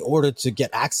in order to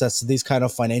get access to these kind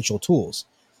of financial tools.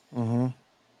 Mm-hmm.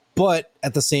 But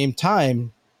at the same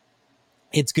time,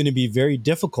 it's going to be very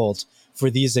difficult for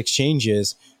these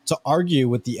exchanges to argue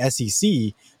with the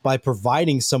SEC by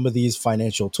providing some of these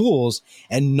financial tools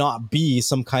and not be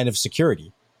some kind of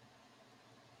security.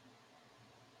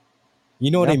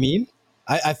 You know what Yeah. I mean?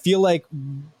 I feel like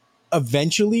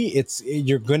eventually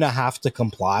you're going to have to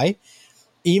comply,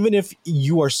 even if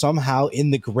you are somehow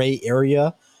in the gray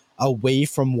area away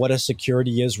from what a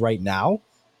security is right now.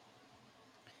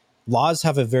 Laws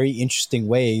have a very interesting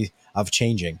way of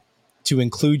changing to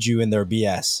include you in their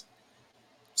BS.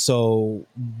 So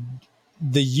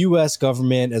the US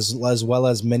government, as well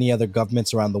as many other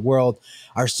governments around the world,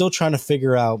 are still trying to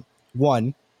figure out,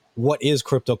 one, what is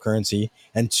cryptocurrency,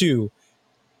 and two,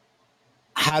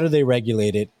 how do they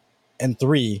regulate it, and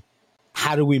three,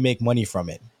 how do we make money from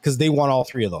it? Because they want all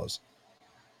three of those.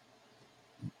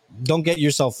 Don't get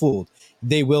yourself fooled.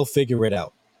 They will figure it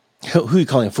out. Who you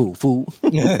calling a fool? Fool.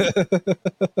 I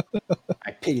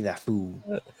pity that fool.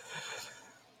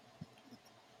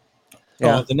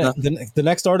 Yeah. Oh, the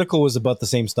next article was about the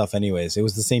same stuff anyways. It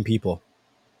was the same people.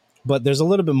 But there's a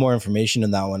little bit more information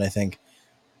in that one, I think.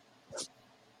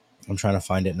 I'm trying to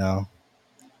find it now.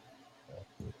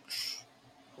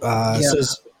 It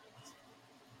says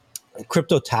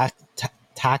crypto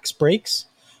tax breaks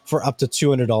for up to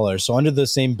 $200. So under the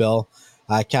same bill,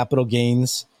 capital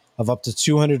gains of up to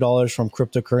 $200 from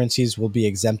cryptocurrencies will be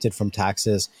exempted from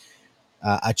taxes.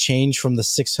 A change from the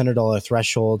 $600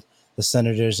 threshold the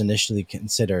senators initially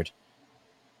considered.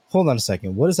 Hold on a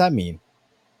second. What does that mean?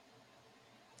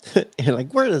 You're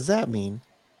like, where does that mean?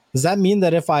 Does that mean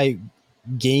that if I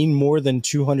gain more than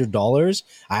 $200,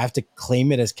 I have to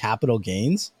claim it as capital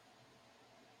gains?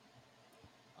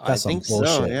 That's I think some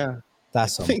bullshit. so. Yeah.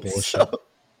 That's some think bullshit. so.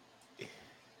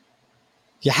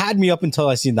 You had me up until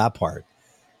I seen that part.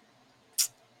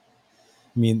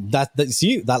 I mean, that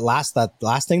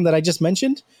last thing that I just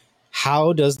mentioned.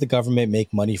 How does the government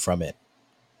make money from it?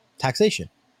 Taxation.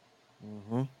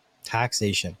 Mm-hmm.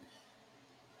 Taxation.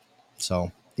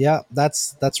 So yeah,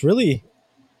 that's really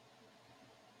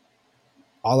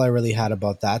all I really had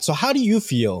about that. So how do you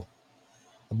feel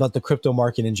about the crypto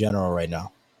market in general right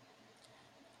now?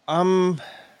 I'm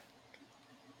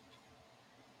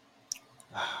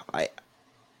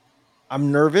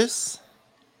nervous.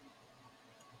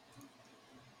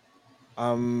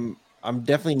 I'm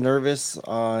definitely nervous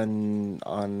on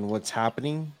what's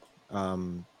happening.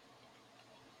 I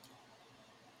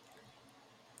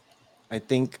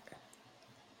think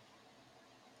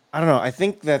I don't know. I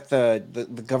think that the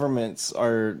governments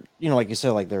are, like you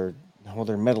said, like they're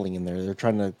meddling in there. They're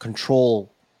trying to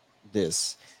control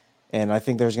this, and I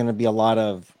think there's going to be a lot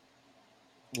of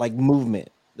like movement.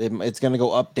 It's going to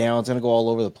go up, down. It's going to go all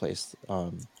over the place.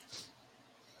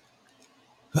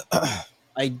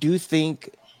 I do think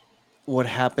what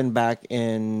happened back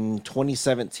in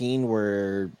 2017,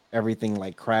 where everything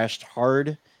like crashed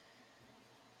hard.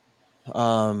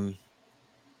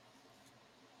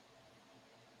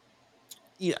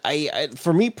 Yeah, I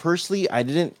for me personally, I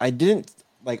didn't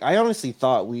like. I honestly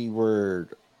thought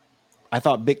I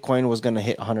thought Bitcoin was going to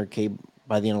hit 100K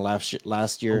by the end of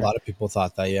last A year. lot of people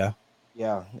thought that, yeah.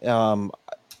 Yeah.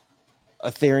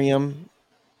 Ethereum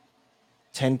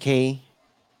 10K.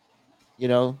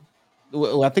 I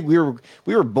think we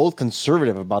were both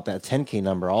conservative about that 10K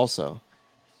number also.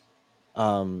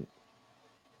 And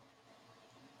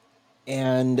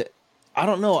I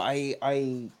don't know.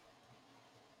 I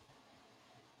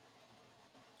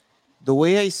the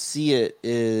way I see it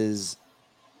is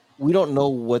we don't know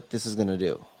what this is going to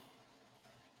do.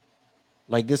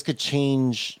 Like this could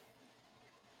change.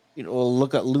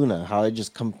 Look at Luna, how it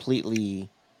just completely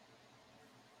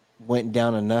went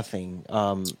down to nothing.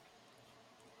 I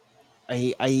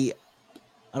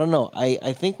don't know.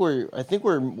 I think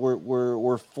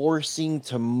we're forcing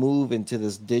to move into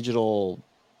this digital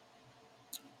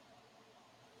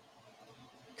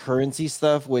currency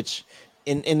stuff, which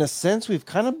in a sense we've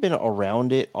kind of been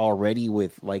around it already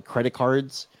with like credit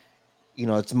cards.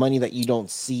 It's money that you don't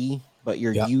see but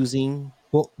you're Yep. using.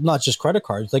 Well, not just credit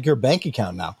cards, like your bank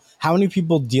account now. How many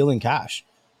people deal in cash?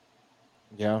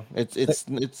 Yeah, it's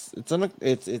not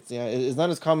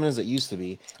as common as it used to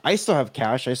be. I still have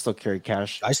cash. I still carry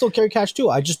cash. I still carry cash too.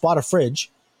 I just bought a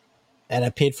fridge and I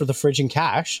paid for the fridge in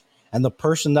cash. And the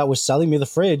person that was selling me the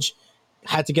fridge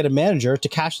had to get a manager to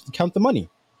count the money.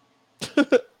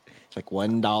 It's like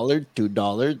 $1, $2,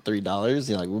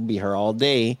 $3. Like we'll be here all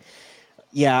day.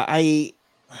 Yeah, I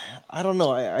don't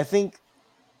know. I think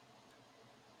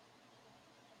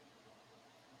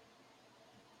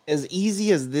as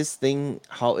easy as this thing,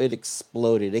 how it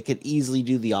exploded, it could easily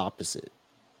do the opposite.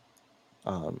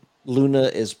 Luna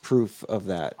is proof of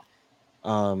that.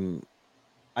 I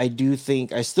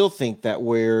still think that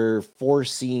we're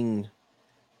trying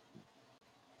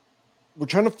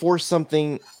to force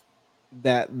something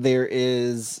that there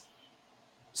is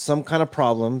some kind of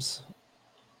problems.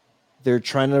 They're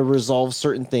trying to resolve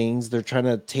certain things. They're trying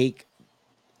to take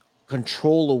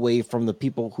control away from the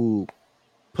people who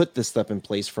put this stuff in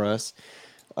place for us.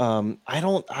 I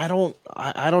don't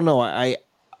know. I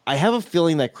have a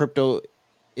feeling that crypto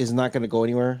is not going to go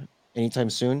anywhere anytime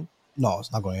soon. No,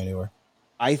 it's not going anywhere.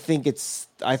 I think it's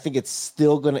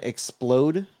still going to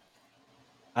explode.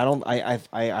 I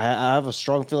have a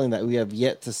strong feeling that we have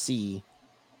yet to see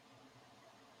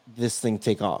this thing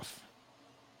take off.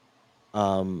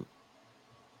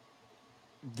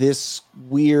 This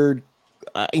weird,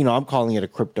 I'm calling it a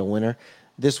crypto winter.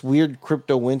 This weird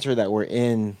crypto winter that we're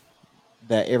in,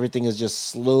 that everything is just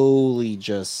slowly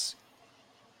just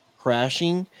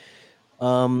crashing.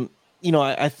 I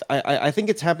think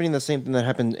it's happening the same thing that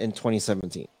happened in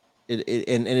 2017.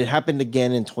 It happened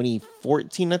again in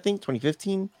 2014, I think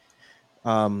 2015.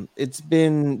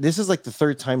 This is like the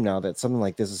third time now that something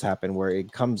like this has happened, where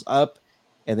it comes up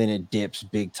and then it dips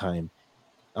big time.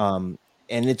 And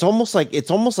it's almost like a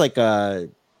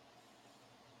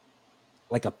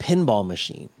pinball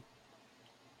machine.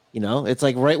 It's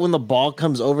like right when the ball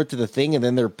comes over to the thing, and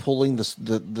then they're pulling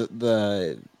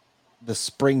the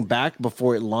spring back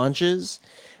before it launches.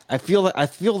 I feel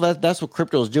that that's what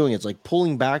crypto is doing. It's like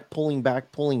pulling back.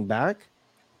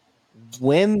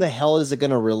 When the hell is it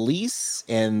going to release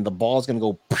and the ball is going to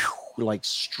go like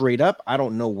straight up? I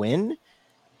don't know when.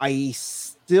 I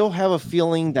still have a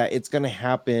feeling that it's going to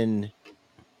happen.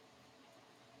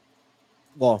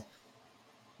 Well,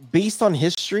 based on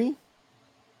history,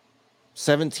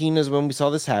 17 is when we saw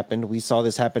this happen. We saw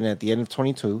this happen at the end of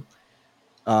 22.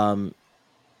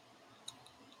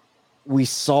 We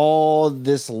saw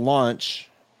this launch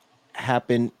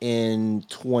happen in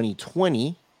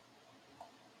 2020.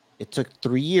 It took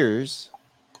 3 years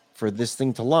for this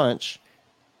thing to launch.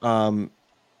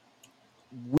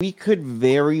 We could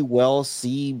very well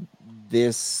see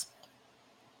this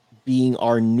being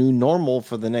our new normal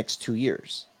for the next 2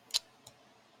 years.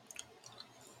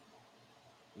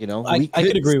 I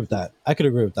could agree with that.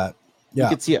 Yeah, you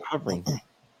could see it hovering.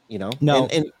 No.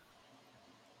 And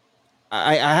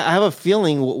I have a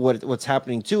feeling what's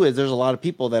happening too is there's a lot of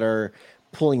people that are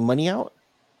pulling money out,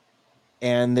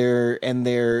 and they're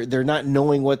not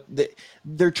knowing what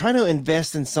they're trying to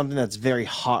invest in something that's very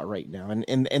hot right now,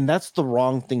 and that's the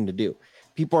wrong thing to do.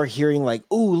 People are hearing like,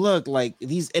 oh, look, like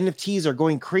these NFTs are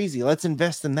going crazy, let's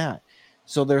invest in that.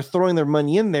 So they're throwing their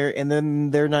money in there, and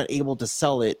then they're not able to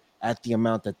sell it at the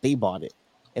amount that they bought it,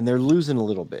 and they're losing a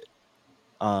little bit.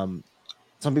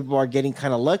 Some people are getting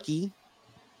kind of lucky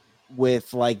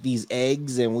with like these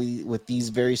eggs and with these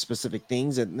very specific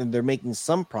things, and they're making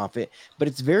some profit, but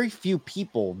it's very few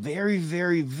people, very,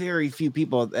 very, very few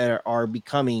people that are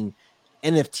becoming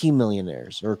NFT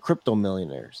millionaires or crypto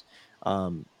millionaires.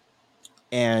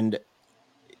 And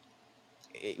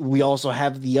we also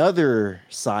have the other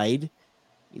side,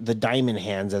 the diamond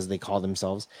hands, as they call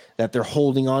themselves, that they're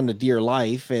holding on to dear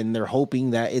life, and they're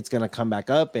hoping that it's going to come back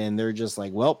up, and they're just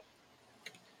like, well,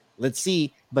 let's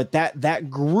see. But that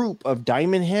group of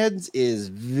diamond heads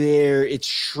it's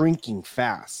shrinking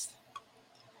fast.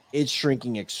 It's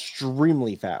shrinking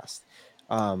extremely fast.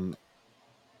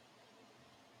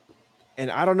 And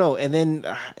I don't know. And then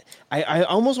I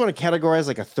almost want to categorize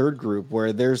like a third group,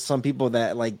 where there's some people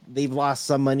that like they've lost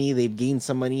some money, they've gained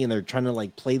some money, and they're trying to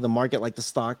like play the market like the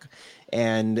stock.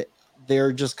 And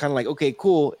they're just kind of like, okay,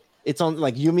 cool. It's on,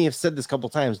 like you may have said this a couple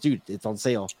times, dude, it's on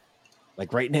sale.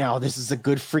 Like right now, this is a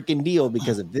good freaking deal,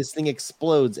 because if this thing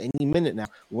explodes any minute now,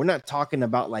 we're not talking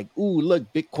about like, ooh,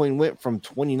 look, Bitcoin went from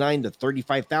 29 to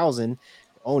 35,000.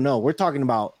 Oh no, we're talking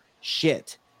about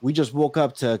shit. We just woke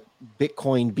up to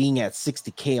Bitcoin being at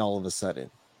 60K all of a sudden.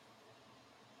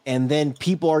 And then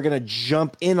people are going to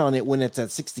jump in on it when it's at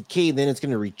 60K. Then it's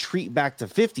going to retreat back to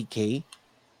 50K.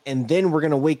 And then we're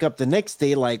going to wake up the next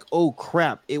day like, oh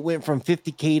crap, it went from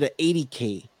 50K to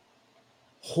 80K.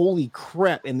 Holy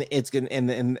crap. And it's going to,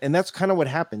 and that's kind of what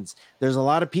happens. There's a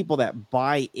lot of people that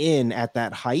buy in at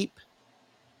that hype,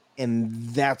 and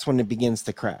that's when it begins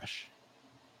to crash.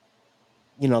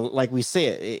 You know, like we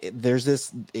say, there's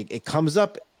this, it comes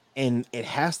up and it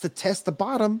has to test the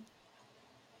bottom.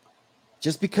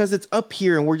 Just because it's up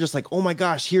here and we're just like, oh my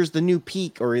gosh, here's the new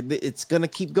peak, or it's going to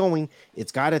keep going,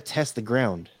 it's got to test the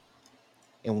ground.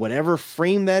 And whatever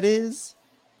frame that is,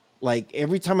 like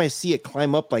every time I see it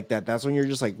climb up like that, that's when you're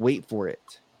just like, wait for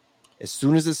it. As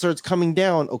soon as it starts coming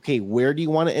down, okay, where do you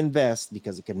want to invest?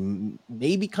 Because it can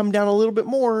maybe come down a little bit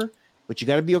more, but you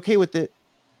got to be okay with it.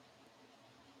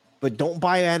 But don't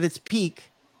buy at its peak.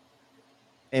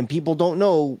 And people don't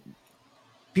know.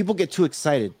 People get too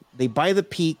excited. They buy the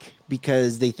peak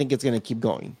because they think it's going to keep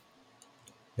going.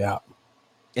 Yeah.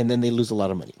 And then they lose a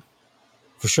lot of money.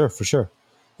 For sure, for sure.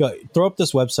 Yo, throw up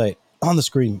this website on the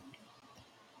screen.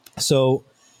 So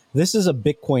this is a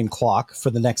Bitcoin clock for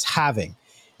the next halving.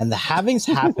 And the halvings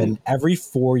happen every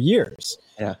 4 years.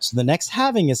 Yeah. So the next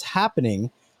halving is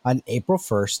happening on April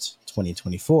 1st,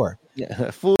 2024.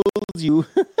 Yeah, fools you.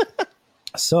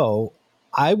 So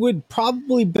I would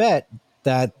probably bet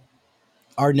that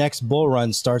our next bull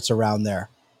run starts around there.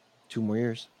 2 more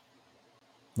years.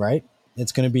 Right?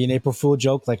 It's going to be an April Fool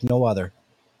joke like no other.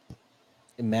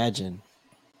 Imagine.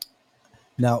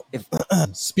 Now, If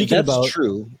speaking that's about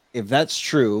true, if that's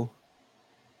true,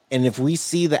 and if we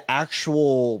see the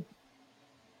actual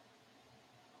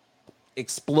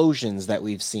explosions that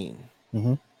we've seen,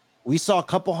 Mhm. we saw a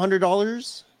couple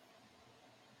 $100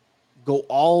 go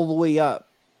all the way up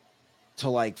to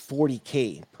like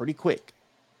 40K pretty quick.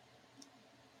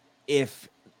 If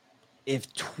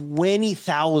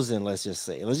 20,000, let's just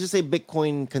say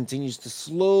Bitcoin continues to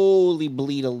slowly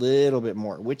bleed a little bit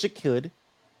more, which it could.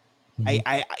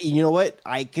 I you know what?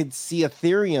 I could see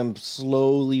Ethereum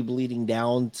slowly bleeding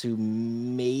down to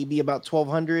maybe about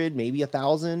 1,200, maybe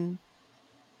 1,000.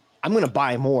 I'm going to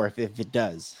buy more if it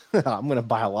does. I'm going to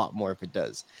buy a lot more if it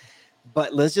does.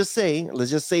 But let's just say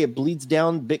it bleeds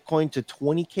down Bitcoin to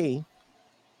 20K.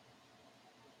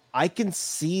 I can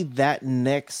see that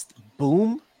next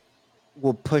boom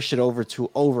will push it over to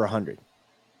over 100.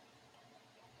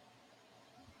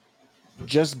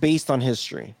 Just based on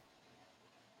history.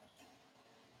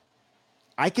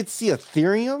 I could see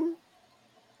Ethereum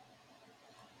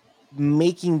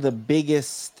making the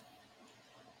biggest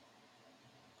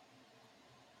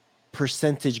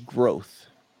percentage growth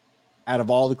out of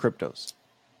all the cryptos.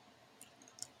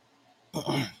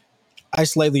 I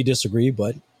slightly disagree,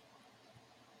 but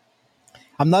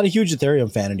I'm not a huge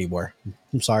Ethereum fan anymore.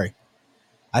 I'm sorry.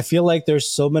 I feel like there's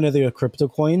so many of the crypto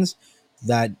coins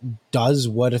that does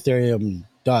what Ethereum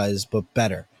does, but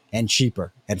better and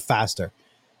cheaper and faster.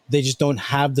 They just don't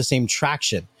have the same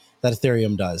traction that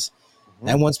Ethereum does. Mm-hmm.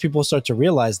 And once people start to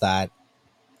realize that,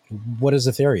 what is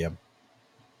Ethereum?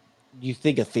 Do you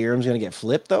think Ethereum's going to get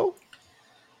flipped, though?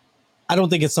 I don't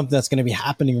think it's something that's going to be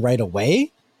happening right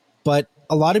away, but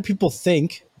a lot of people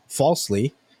think,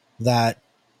 falsely, that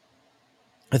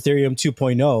Ethereum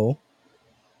 2.0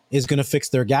 is going to fix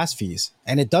their gas fees,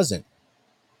 and it doesn't.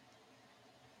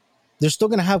 They're still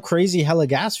going to have crazy hella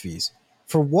gas fees.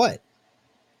 For what?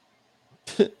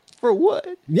 For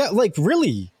what? Yeah, like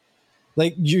really?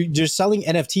 Like you're selling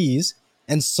NFTs,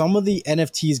 and some of the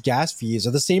NFTs gas fees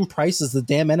are the same price as the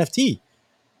damn NFT.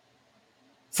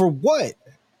 For what?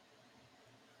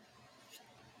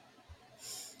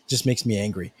 Just makes me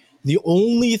angry. The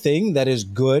only thing that is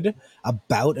good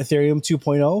about Ethereum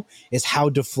 2.0 is how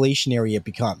deflationary it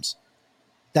becomes.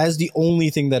 That is the only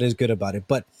thing that is good about it.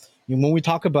 But when we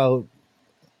talk about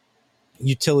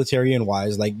utilitarian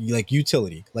wise, like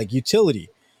utility,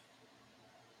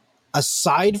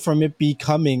 aside from it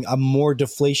becoming a more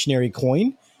deflationary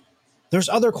coin, there's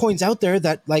other coins out there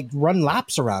that like run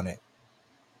laps around it.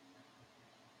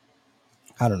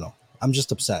 I don't know. I'm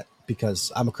just upset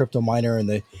because I'm a crypto miner and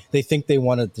they think they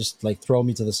want to just like throw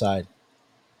me to the side.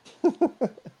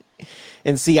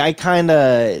 And see, I see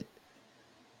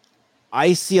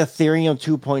Ethereum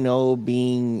 2.0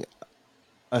 being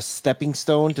a stepping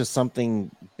stone to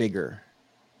something bigger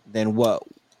than what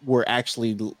we're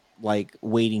actually like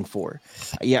waiting for.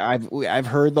 Yeah, I've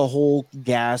heard the whole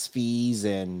gas fees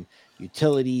and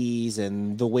utilities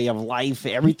and the way of life.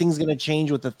 Everything's going to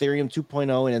change with Ethereum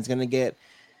 2.0 and it's going to get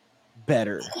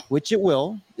better, which it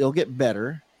will. It'll get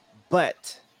better.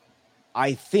 But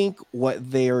I think what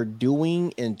they're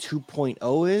doing in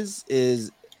 2.0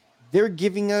 is they're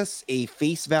giving us a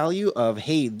face value of,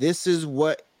 hey, this is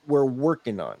what we're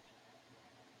working on.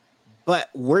 but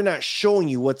we're not showing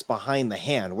you what's behind the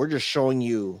hand. We're just showing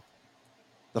you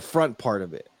the front part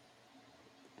of it.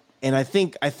 And I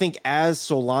think as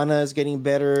Solana is getting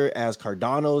better, as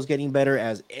Cardano is getting better,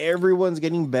 as everyone's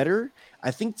getting better, I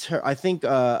think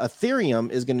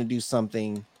Ethereum is going to do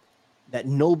something that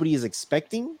nobody is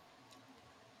expecting.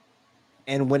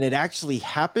 And when it actually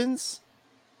happens,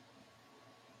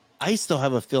 I still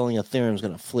have a feeling Ethereum is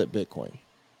going to flip Bitcoin.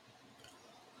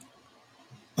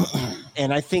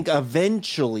 And I think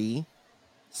eventually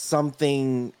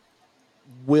something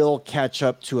will catch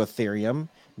up to Ethereum.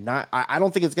 I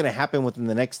don't think it's going to happen within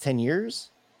the next 10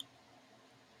 years.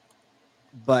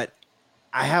 But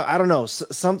I don't know,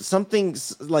 something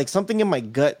in my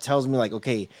gut tells me like,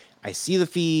 okay, I see the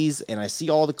fees and I see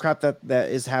all the crap that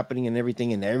is happening and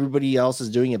everything, and everybody else is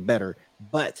doing it better,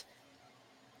 but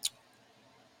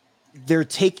they're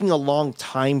taking a long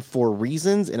time for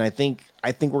reasons. And I think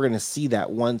we're going to see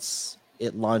that once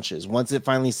it launches, once it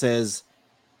finally says,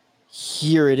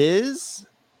 here it is,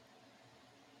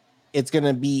 it's going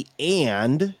to be,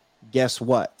 and guess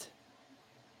what?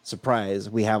 Surprise,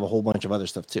 we have a whole bunch of other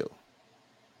stuff too.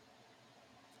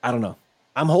 I don't know.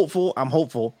 I'm hopeful.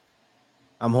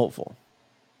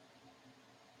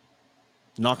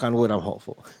 Knock on wood, I'm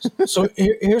hopeful. So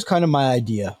here's kind of my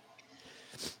idea,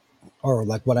 or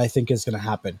like what I think is going to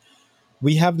happen.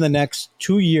 We have the next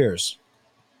 2 years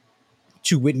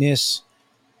to witness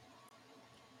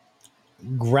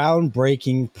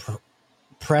groundbreaking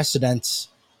precedents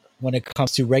when it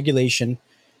comes to regulation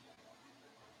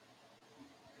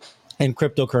and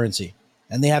cryptocurrency.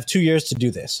 And they have 2 years to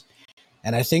do this.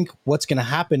 And I think what's going to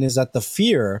happen is that the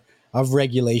fear of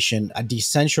regulation, a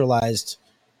decentralized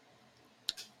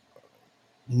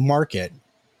market,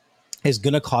 is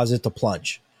going to cause it to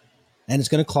plunge. And it's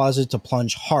going to cause it to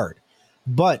plunge hard.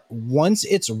 But once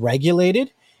it's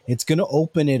regulated, it's going to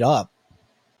open it up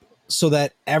so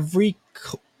that every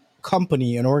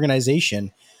company and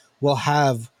organization will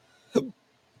have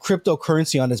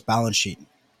cryptocurrency on its balance sheet.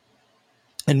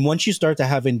 And once you start to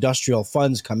have industrial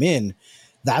funds come in,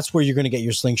 that's where you're going to get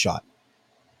your slingshot.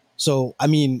 So, I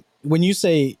mean, when you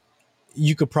say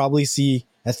you could probably see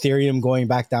Ethereum going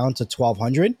back down to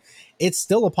 1,200, it's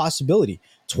still a possibility.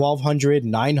 1,200,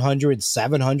 900,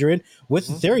 700. With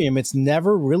Ethereum, it's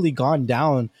never really gone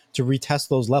down to retest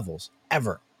those levels,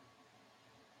 ever.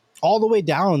 All the way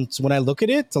down to, when I look at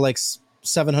it, to like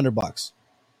 $700.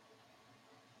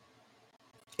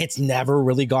 It's never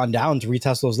really gone down to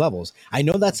retest those levels. I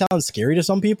know that sounds scary to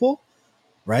some people,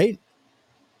 right?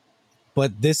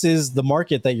 But this is the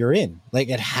market that you're in. Like,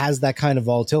 it has that kind of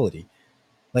volatility.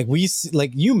 Like,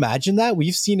 you imagine that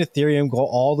we've seen Ethereum go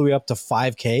all the way up to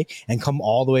 5K and come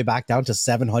all the way back down to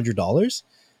 $700.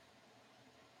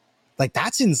 Like,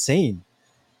 that's insane.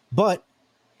 But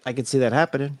I could see that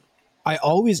happening. I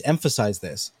always emphasize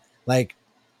this. Like,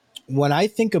 when I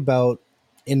think about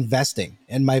investing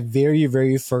and my very,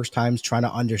 very first times trying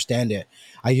to understand it,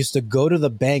 I used to go to the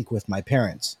bank with my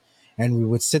parents and we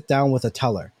would sit down with a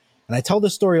teller. And I tell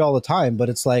this story all the time, but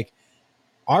it's like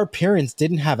our parents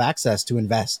didn't have access to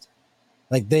invest.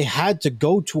 Like, they had to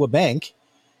go to a bank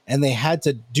and they had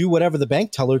to do whatever the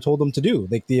bank teller told them to do,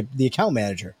 like the account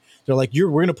manager. They're like, we're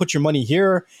going to put your money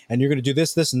here and you're going to do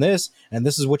this, this, and this, and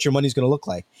this is what your money's going to look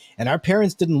like. And our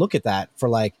parents didn't look at that for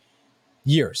like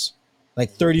years,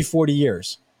 like 30, 40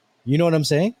 years. You know what I'm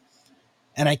saying?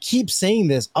 And I keep saying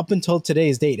this up until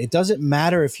today's date. It doesn't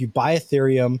matter if you buy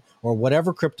Ethereum or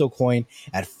whatever crypto coin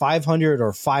at $500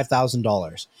 or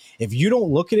 $5,000. If you don't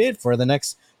look at it for the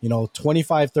next,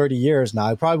 25, 30 years, now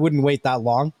I probably wouldn't wait that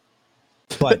long,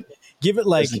 but give it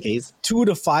like 2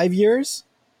 to 5 years.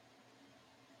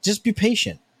 Just be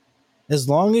patient. As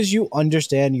long as you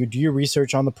understand, you do your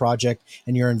research on the project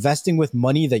and you're investing with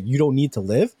money that you don't need to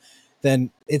live,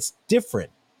 then it's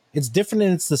different. It's different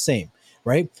and it's the same.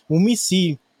 Right? When we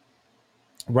see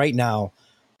right now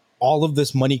all of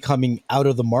this money coming out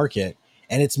of the market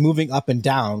and it's moving up and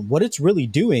down, what it's really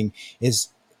doing is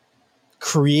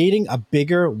creating a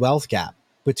bigger wealth gap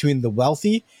between the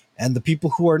wealthy and the people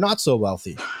who are not so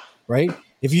wealthy, right?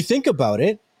 If you think about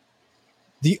it,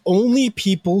 the only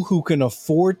people who can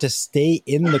afford to stay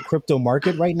in the crypto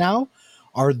market right now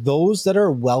are those that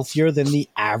are wealthier than the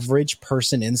average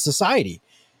person in society.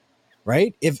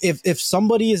 Right? If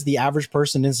somebody is the average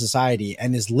person in society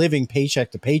and is living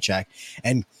paycheck to paycheck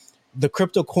and the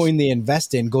crypto coin they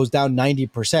invest in goes down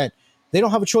 90%, they don't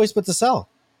have a choice but to sell.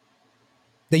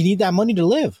 They need that money to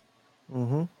live.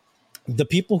 Mm-hmm. The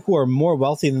people who are more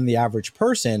wealthy than the average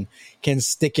person can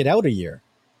stick it out a year.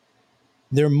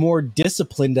 They're more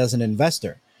disciplined as an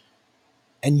investor.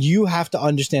 And you have to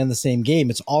understand the same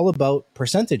game. It's all about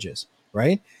percentages,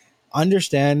 right?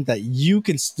 understand that you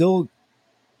can still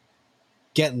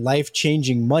get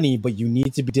life-changing money, but you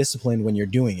need to be disciplined when you're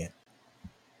doing it.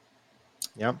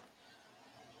 Yeah.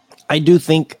 I do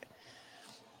think,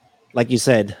 like you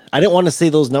said, I didn't want to say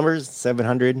those numbers,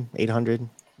 700, 800,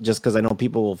 just because I know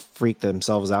people will freak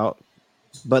themselves out.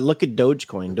 But look at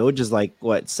Dogecoin. Doge is like,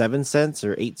 what, 7 cents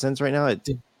or 8 cents right now?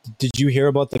 Did you hear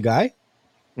about the guy?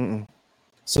 Mm-mm.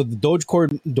 So the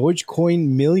Dogecoin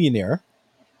millionaire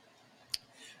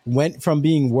went from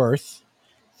being worth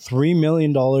 $3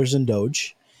 million in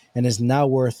Doge and is now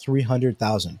worth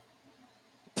 300,000.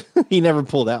 He never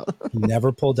pulled out. He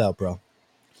never pulled out, bro.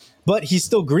 But he's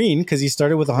still green because he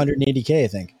started with 180K, I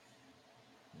think.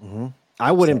 Mm-hmm.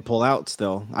 I wouldn't pull out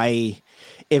still.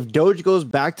 If Doge goes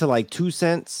back to like 2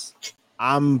 cents,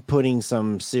 I'm putting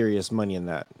some serious money in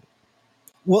that.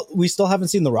 Well, we still haven't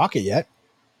seen the rocket yet.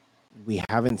 We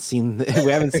haven't seen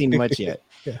much yet.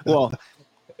 Well,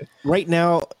 right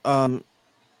now, I've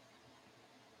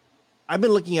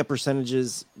been looking at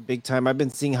percentages big time. I've been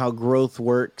seeing how growth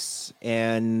works,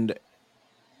 and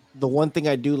the one thing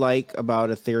I do like about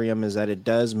Ethereum is that it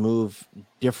does move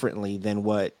differently than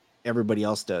what everybody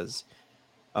else does.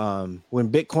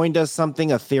 When Bitcoin does something,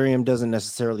 Ethereum doesn't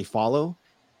necessarily follow.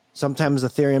 Sometimes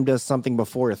Ethereum does something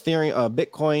before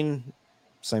Bitcoin.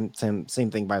 Same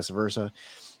thing, vice versa.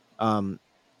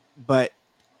 But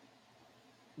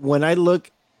when I look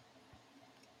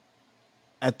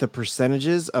at the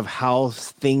percentages of how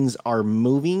things are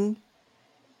moving,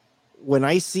 when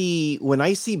I see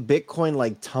Bitcoin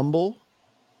like tumble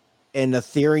and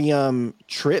Ethereum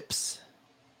trips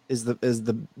is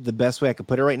the best way I could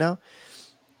put it right now.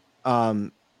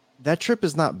 That trip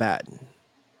is not bad.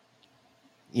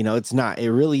 You know, it's not.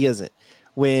 It really isn't.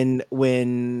 When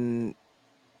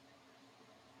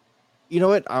you know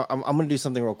what? I'm gonna do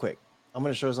something real quick. I'm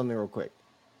gonna show something real quick.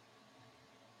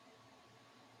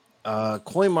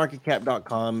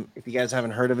 Coinmarketcap.com. If you guys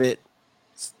haven't heard of it,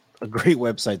 it's a great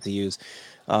website to use.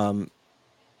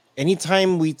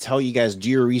 Anytime we tell you guys do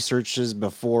your researches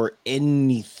before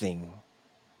anything,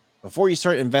 before you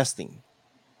start investing,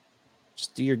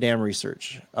 just do your damn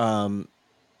research. Ooh,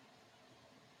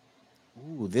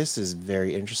 this is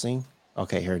very interesting.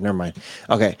 Okay, here, never mind.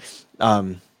 Okay,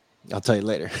 I'll tell you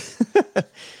later.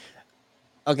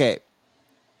 Okay.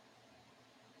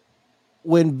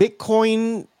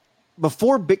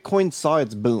 Before Bitcoin saw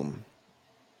its boom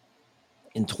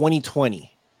in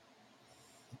 2020,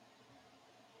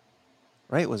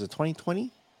 right? Was it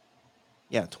 2020?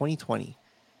 Yeah, 2020.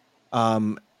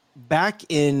 Back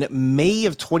in May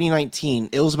of 2019,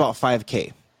 it was about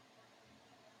 5K.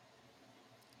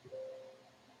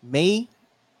 May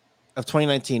of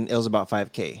 2019, it was about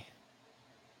 5K.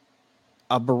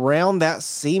 Around that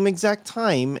same exact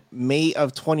time, May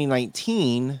of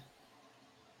 2019,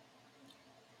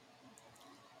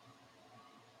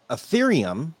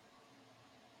 Ethereum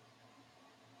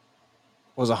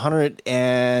was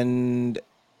 $160.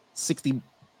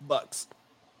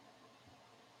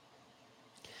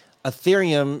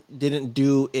 Ethereum didn't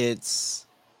do its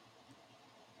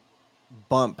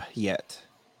bump yet.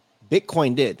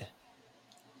 Bitcoin did.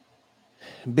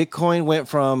 Bitcoin went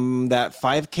from that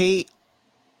 5K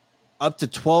up to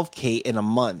 12K in a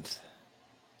month.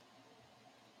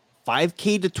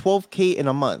 5K to 12K in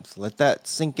a month. Let that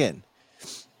sink in.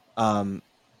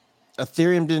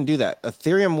 Ethereum didn't do that.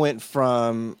 Ethereum went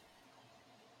from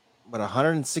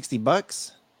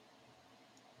 $160,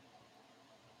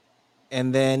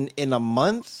 and then in a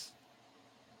month,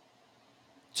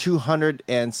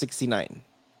 269.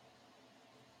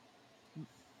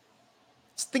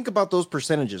 Let's think about those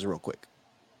percentages real quick.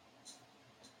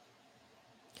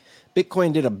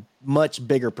 Bitcoin did a much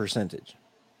bigger percentage.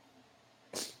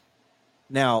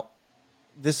 Now,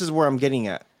 this is where I'm getting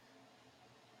at.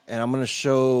 And I'm going to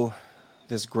show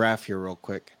this graph here real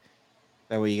quick.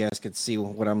 That way you guys can see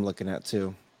what I'm looking at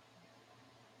too.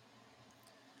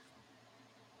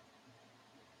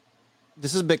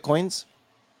 This is Bitcoin's.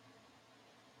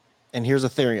 And here's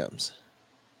Ethereum's.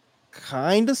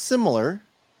 Kind of similar.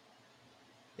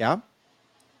 Yeah.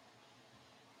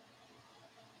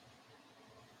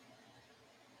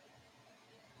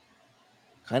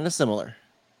 Kind of similar.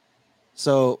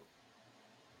 So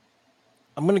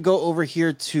I'm going to go over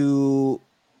here to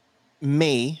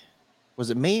May. Was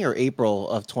it May or April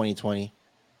of 2020?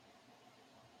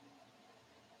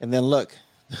 And then look.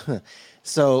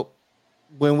 So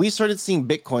when we started seeing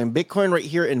Bitcoin right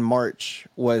here in March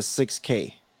was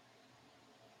 6K.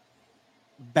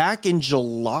 Back in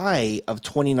July of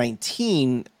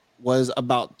 2019 was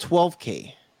about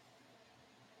 12K.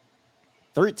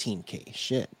 13K.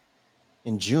 Shit.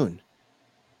 In June.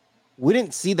 We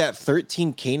didn't see that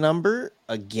 13K number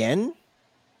again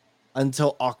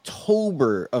until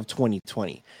October of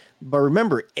 2020. But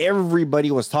remember,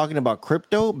 everybody was talking about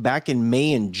crypto back in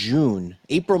May and June,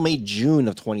 April, May, June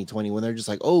of 2020, when they're just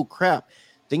like, oh crap,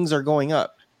 things are going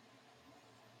up.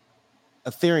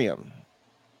 Ethereum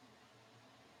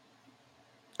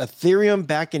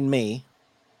back in May,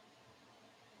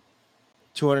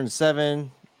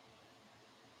 207,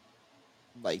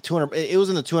 like 200, it was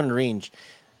in the 200 range.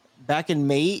 Back in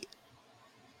May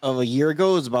of a year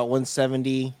ago, it was about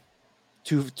 170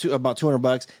 to about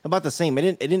 $200, about the same.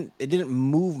 It didn't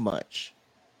move much.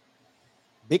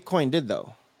 Bitcoin did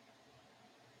though.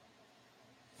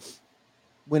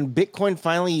 When Bitcoin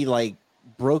finally like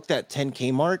broke that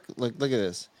 10K mark, look at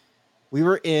this. We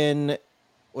were in,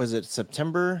 was it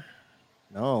September?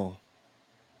 No.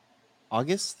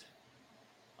 August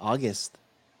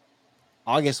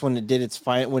when it did its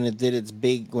when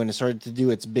it started to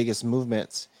do its biggest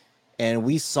movements. And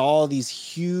we saw these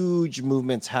huge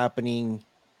movements happening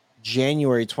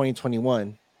January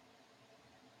 2021.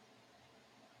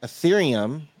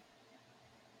 Ethereum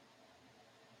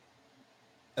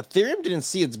didn't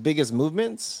see its biggest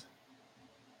movements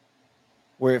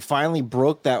where it finally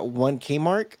broke that 1K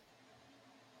mark.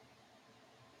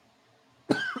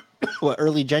 What,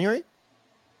 early January?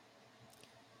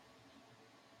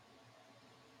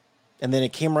 And then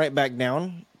it came right back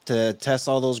down to test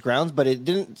all those grounds, but it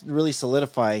didn't really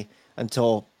solidify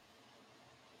until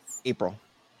April.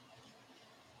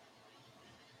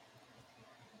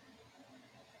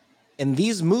 And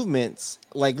these movements,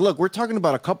 like, look, we're talking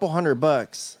about a couple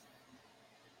 $100,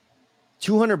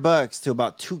 $200 to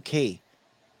about 2K.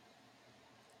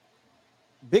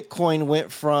 Bitcoin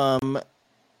went from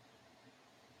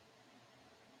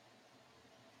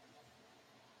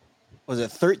was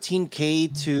it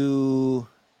 13K to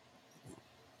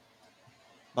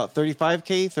about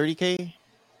 35K, 30K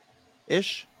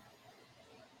ish.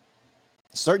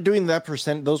 Start doing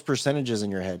those percentages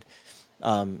in your head.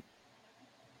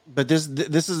 But this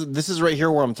is right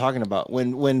here where I'm talking about.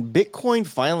 When Bitcoin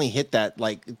finally hit that,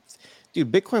 like,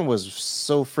 dude, Bitcoin was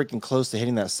so freaking close to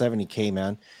hitting that 70K,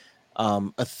 man.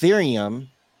 Ethereum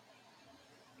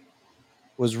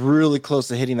was really close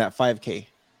to hitting that 5K.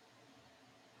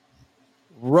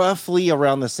 Roughly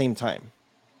around the same time.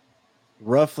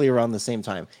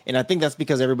 And I think that's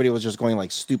because everybody was just going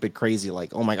like stupid crazy,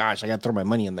 like, oh my gosh, I gotta throw my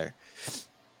money in there.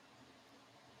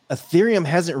 Ethereum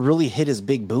hasn't really hit his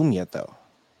big boom yet, though.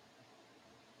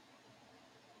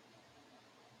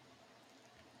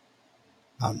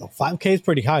 I don't know. 5K is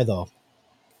pretty high, though.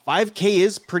 5K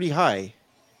is pretty high,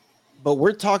 but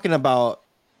we're talking about,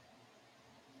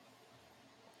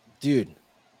 dude,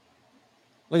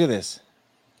 look at this.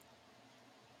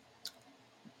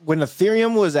 When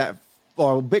Ethereum was at,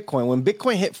 or Bitcoin, when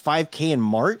Bitcoin hit 5K in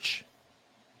March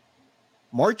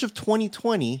of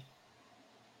 2020,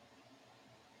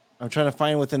 I'm trying to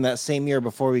find within that same year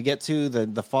before we get to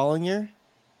the following year,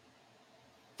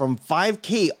 from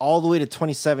 5K all the way to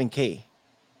 27K.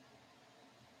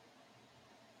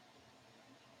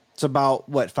 It's about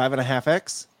what,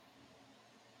 5.5x?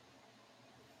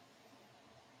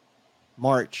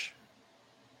 March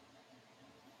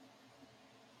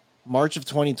of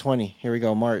 2020. Here we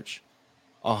go. March.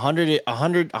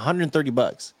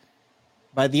 $130.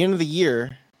 By the end of the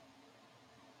year,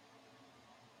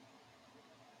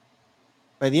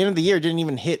 it didn't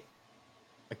even hit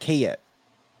a K yet.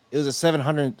 It was a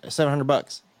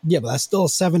 $700. Yeah, but that's still a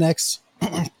 7x.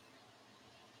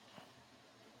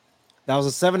 That was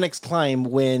a 7x climb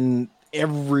when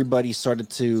everybody started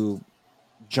to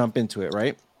jump into it,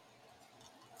 right?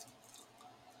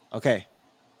 Okay.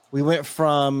 We went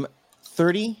from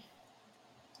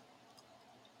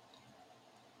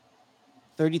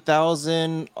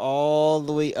 30,000 all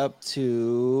the way up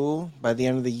to, by the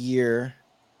end of the year,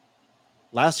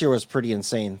 last year was pretty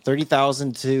insane.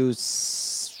 30,000 to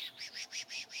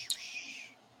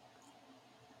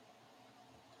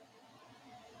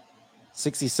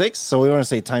 66. So we want to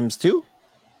say times 2?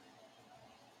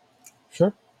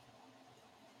 Sure.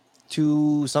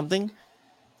 2 something.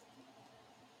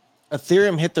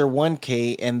 Ethereum hit their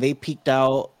 1K and they peaked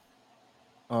out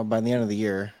by the end of the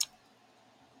year.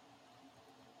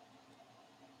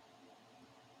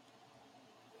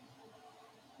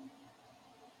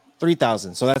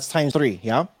 $3,000. So that's times 3.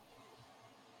 Yeah.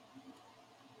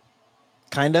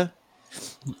 Kinda.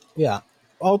 Yeah.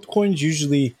 Altcoins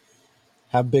usually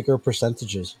have bigger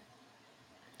percentages.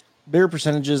 Bigger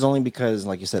percentages only because,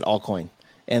 like you said, altcoin.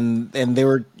 And they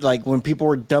were like, when people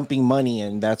were dumping money,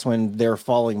 and that's when they're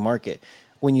following market.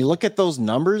 When you look at those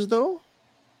numbers, though,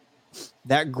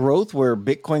 that growth where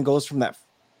Bitcoin goes from that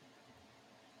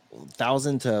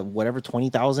thousand to whatever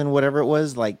 20,000, whatever it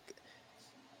was. Like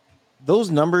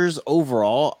those numbers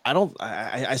overall,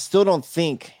 I still don't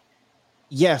think.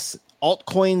 Yes,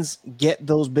 altcoins get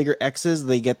those bigger X's,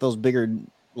 they get those bigger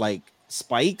like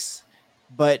spikes,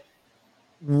 but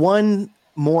one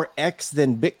more X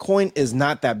than Bitcoin is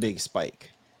not that big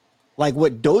spike. Like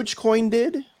what Dogecoin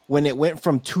did when it went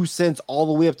from 2 cents all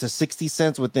the way up to 60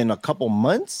 cents within a couple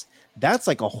months, that's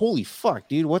like a holy fuck,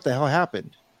 dude. What the hell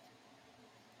happened?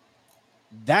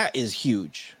 That is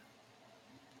huge.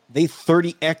 They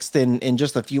 30x'd in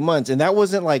just a few months. And that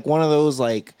wasn't like one of those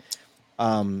like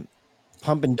pump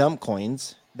and dump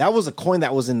coins. That was a coin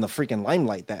that was in the freaking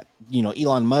limelight that, you know,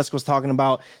 Elon Musk was talking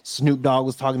about, Snoop Dogg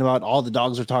was talking about, all the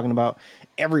dogs were talking about,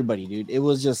 everybody, dude. It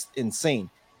was just insane.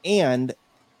 And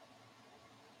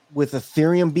with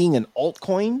Ethereum being an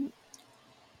altcoin,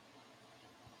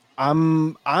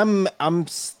 I'm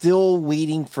still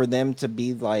waiting for them to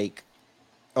be like,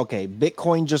 okay,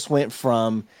 Bitcoin just went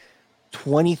from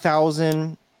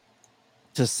 20,000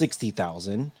 to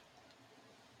 60,000.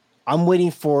 I'm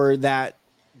waiting for that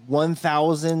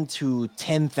 1,000 to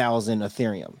 10,000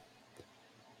 Ethereum.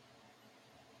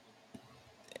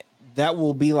 That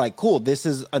will be like, cool, this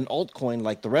is an altcoin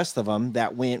like the rest of them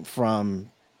that went from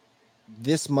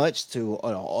this much to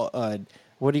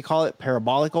what do you call it?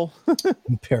 Parabolical?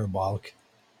 Parabolic.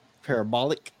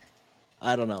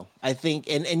 I don't know. I think,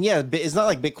 and yeah, it's not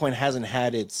like Bitcoin hasn't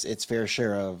had its fair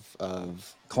share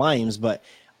of climbs, but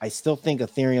I still think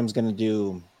Ethereum's going to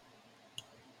do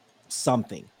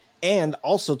something. And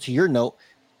also, to your note,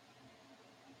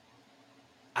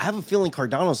 I have a feeling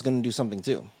Cardano's going to do something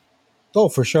too. Oh,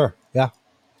 for sure. Yeah.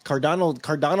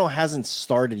 Cardano hasn't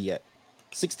started yet.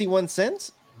 61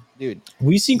 cents, dude.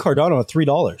 We've seen Cardano at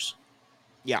 $3.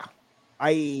 Yeah,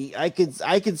 I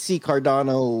could see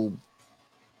Cardano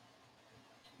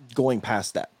going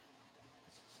past that.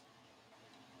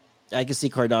 I can see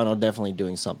Cardano definitely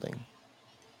doing something.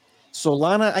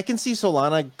 Solana, I can see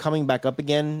Solana coming back up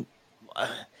again.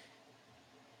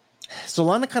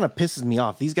 Solana kind of pisses me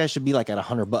off. These guys should be like at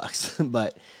 $100,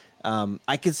 but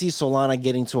I could see Solana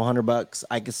getting to $100.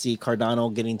 I could see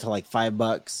Cardano getting to like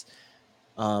 $5.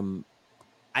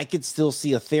 I could still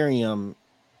see Ethereum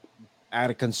at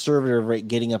a conservative rate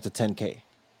getting up to 10K.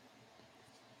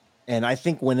 And I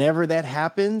think whenever that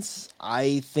happens,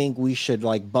 I think we should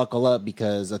like buckle up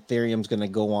because Ethereum's going to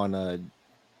go on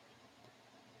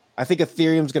I think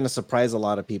Ethereum's going to surprise a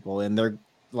lot of people. And they're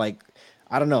like,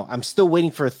 I don't know. I'm still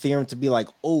waiting for Ethereum to be like,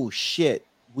 oh shit,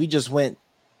 we just went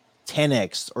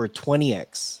 10x or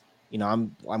 20x. You know,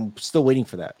 I'm still waiting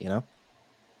for that, you know?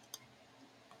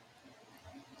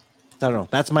 I don't know.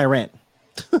 That's my rant.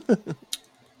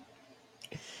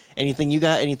 Anything you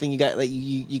got that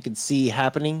you could see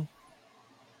happening?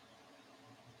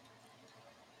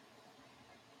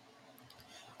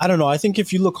 I don't know. I think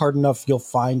if you look hard enough, you'll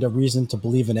find a reason to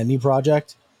believe in any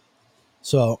project.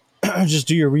 So just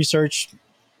do your research.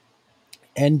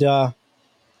 And I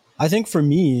think for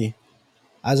me,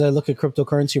 as I look at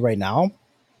cryptocurrency right now,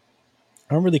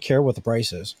 I don't really care what the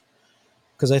price is.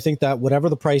 Because I think that whatever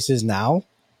the price is now,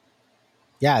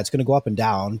 yeah, it's going to go up and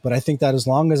down. But I think that as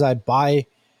long as I buy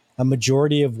a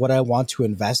majority of what I want to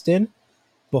invest in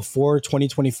before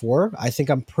 2024, I think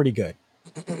I'm pretty good.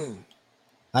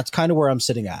 That's kind of where I'm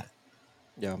sitting at.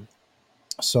 Yeah.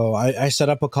 So I set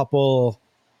up a couple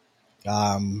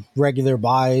regular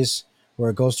buys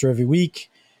where it goes through every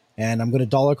week, and I'm going to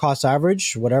dollar cost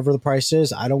average whatever the price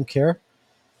is. I don't care.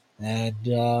 And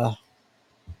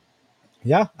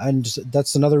yeah, and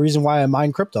that's another reason why I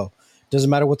mine crypto. Doesn't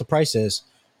matter what the price is.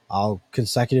 I'll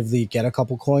consecutively get a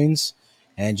couple coins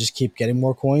and just keep getting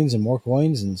more coins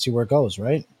and see where it goes,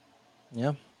 right?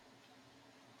 Yeah.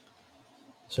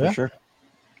 So yeah. Sure.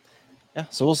 Yeah,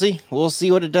 so we'll see. We'll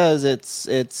see what it does.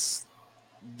 It's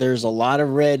there's a lot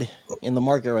of red in the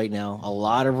market right now. A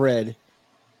lot of red.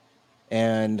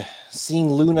 And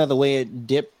seeing Luna the way it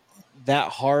dipped that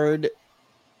hard,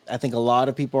 I think a lot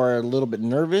of people are a little bit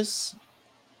nervous.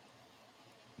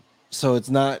 So it's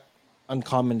not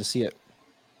uncommon to see it.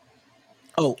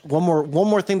 Oh, one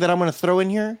more thing that I'm going to throw in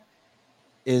here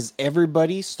is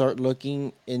everybody start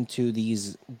looking into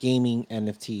these gaming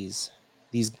NFTs.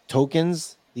 These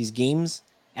tokens, these games,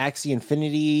 Axie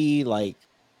Infinity, like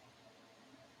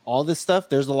all this stuff.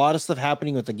 There's a lot of stuff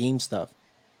happening with the game stuff.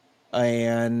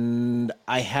 And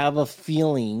I have a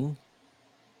feeling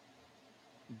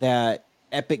that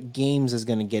Epic Games is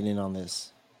going to get in on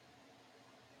this.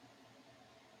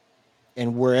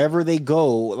 And wherever they go,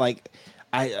 like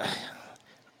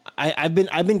I've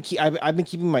been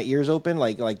keeping my ears open,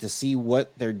 like to see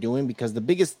what they're doing, because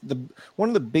one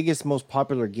of the biggest, most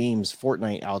popular games,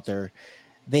 Fortnite, out there,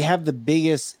 they have the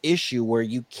biggest issue where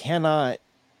you cannot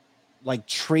like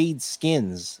trade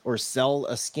skins or sell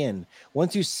a skin.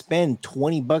 Once you spend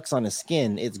 $20 on a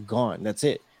skin, it's gone. That's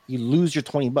it. You lose your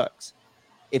 $20.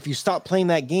 If you stop playing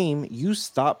that game, you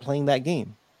stop playing that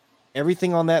game.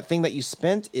 Everything on that thing that you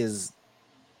spent is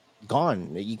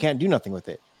gone. You can't do nothing with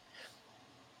it.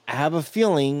 I have a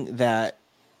feeling that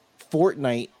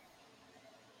Fortnite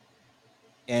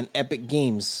and Epic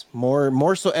Games,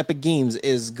 more so Epic Games,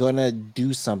 is gonna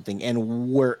do something.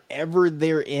 And wherever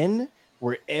they're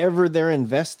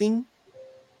investing,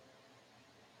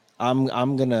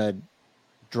 I'm gonna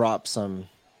drop some.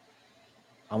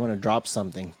 I'm gonna drop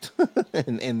something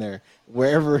in there,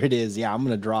 wherever it is. Yeah, I'm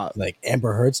gonna drop Like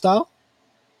Amber Heard style.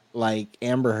 like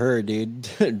Amber Heard, dude.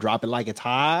 Drop it like it's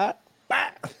hot.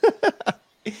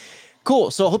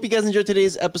 Cool. So I hope you guys enjoyed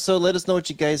today's episode. Let us know what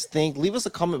you guys think. Leave us a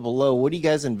comment below. What are you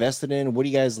guys invested in? What do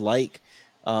you guys like?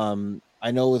 I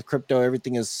know with crypto,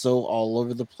 everything is so all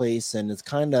over the place, and it's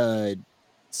kind of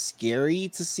scary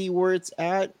to see where it's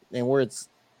at and where it's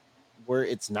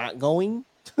not going.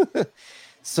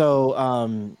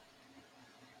 So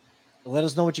let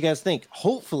us know what you guys think.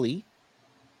 Hopefully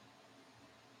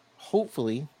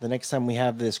the next time we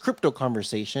have this crypto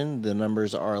conversation, the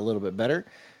numbers are a little bit better.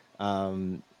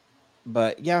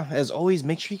 But yeah, as always,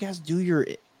 make sure you guys do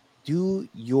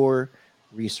your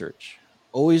research.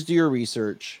 Always do your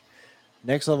research.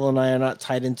 Next Level and I are not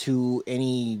tied into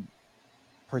any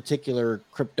particular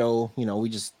crypto. You know, we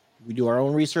do our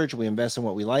own research. We invest in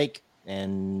what we like,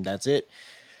 and that's it.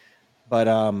 But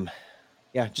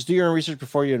yeah, just do your own research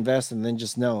before you invest, and then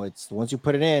just know it's once you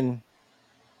put it in,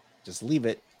 just leave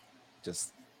it.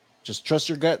 Just trust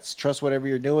your guts. Trust whatever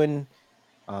you're doing.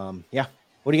 Yeah.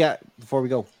 What do you got before we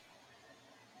go?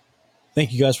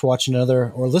 Thank you guys for watching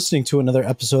or listening to another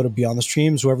episode of Beyond the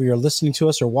Streams. Wherever you're listening to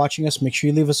us or watching us, make sure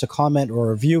you leave us a comment or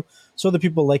a review so other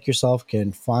people like yourself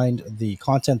can find the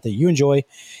content that you enjoy.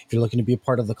 If you're looking to be a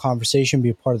part of the conversation, be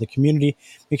a part of the community,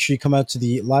 make sure you come out to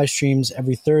the live streams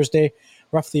every Thursday,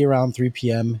 roughly around 3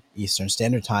 p.m. Eastern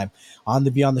Standard Time. On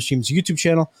the Beyond the Streams YouTube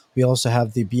channel, we also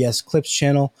have the BS Clips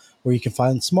channel where you can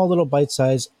find small little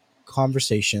bite-sized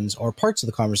conversations or parts of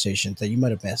the conversations that you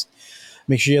might have missed.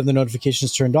 Make sure you have the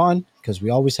notifications turned on because we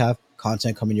always have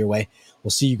content coming your way. We'll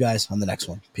see you guys on the next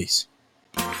one. Peace.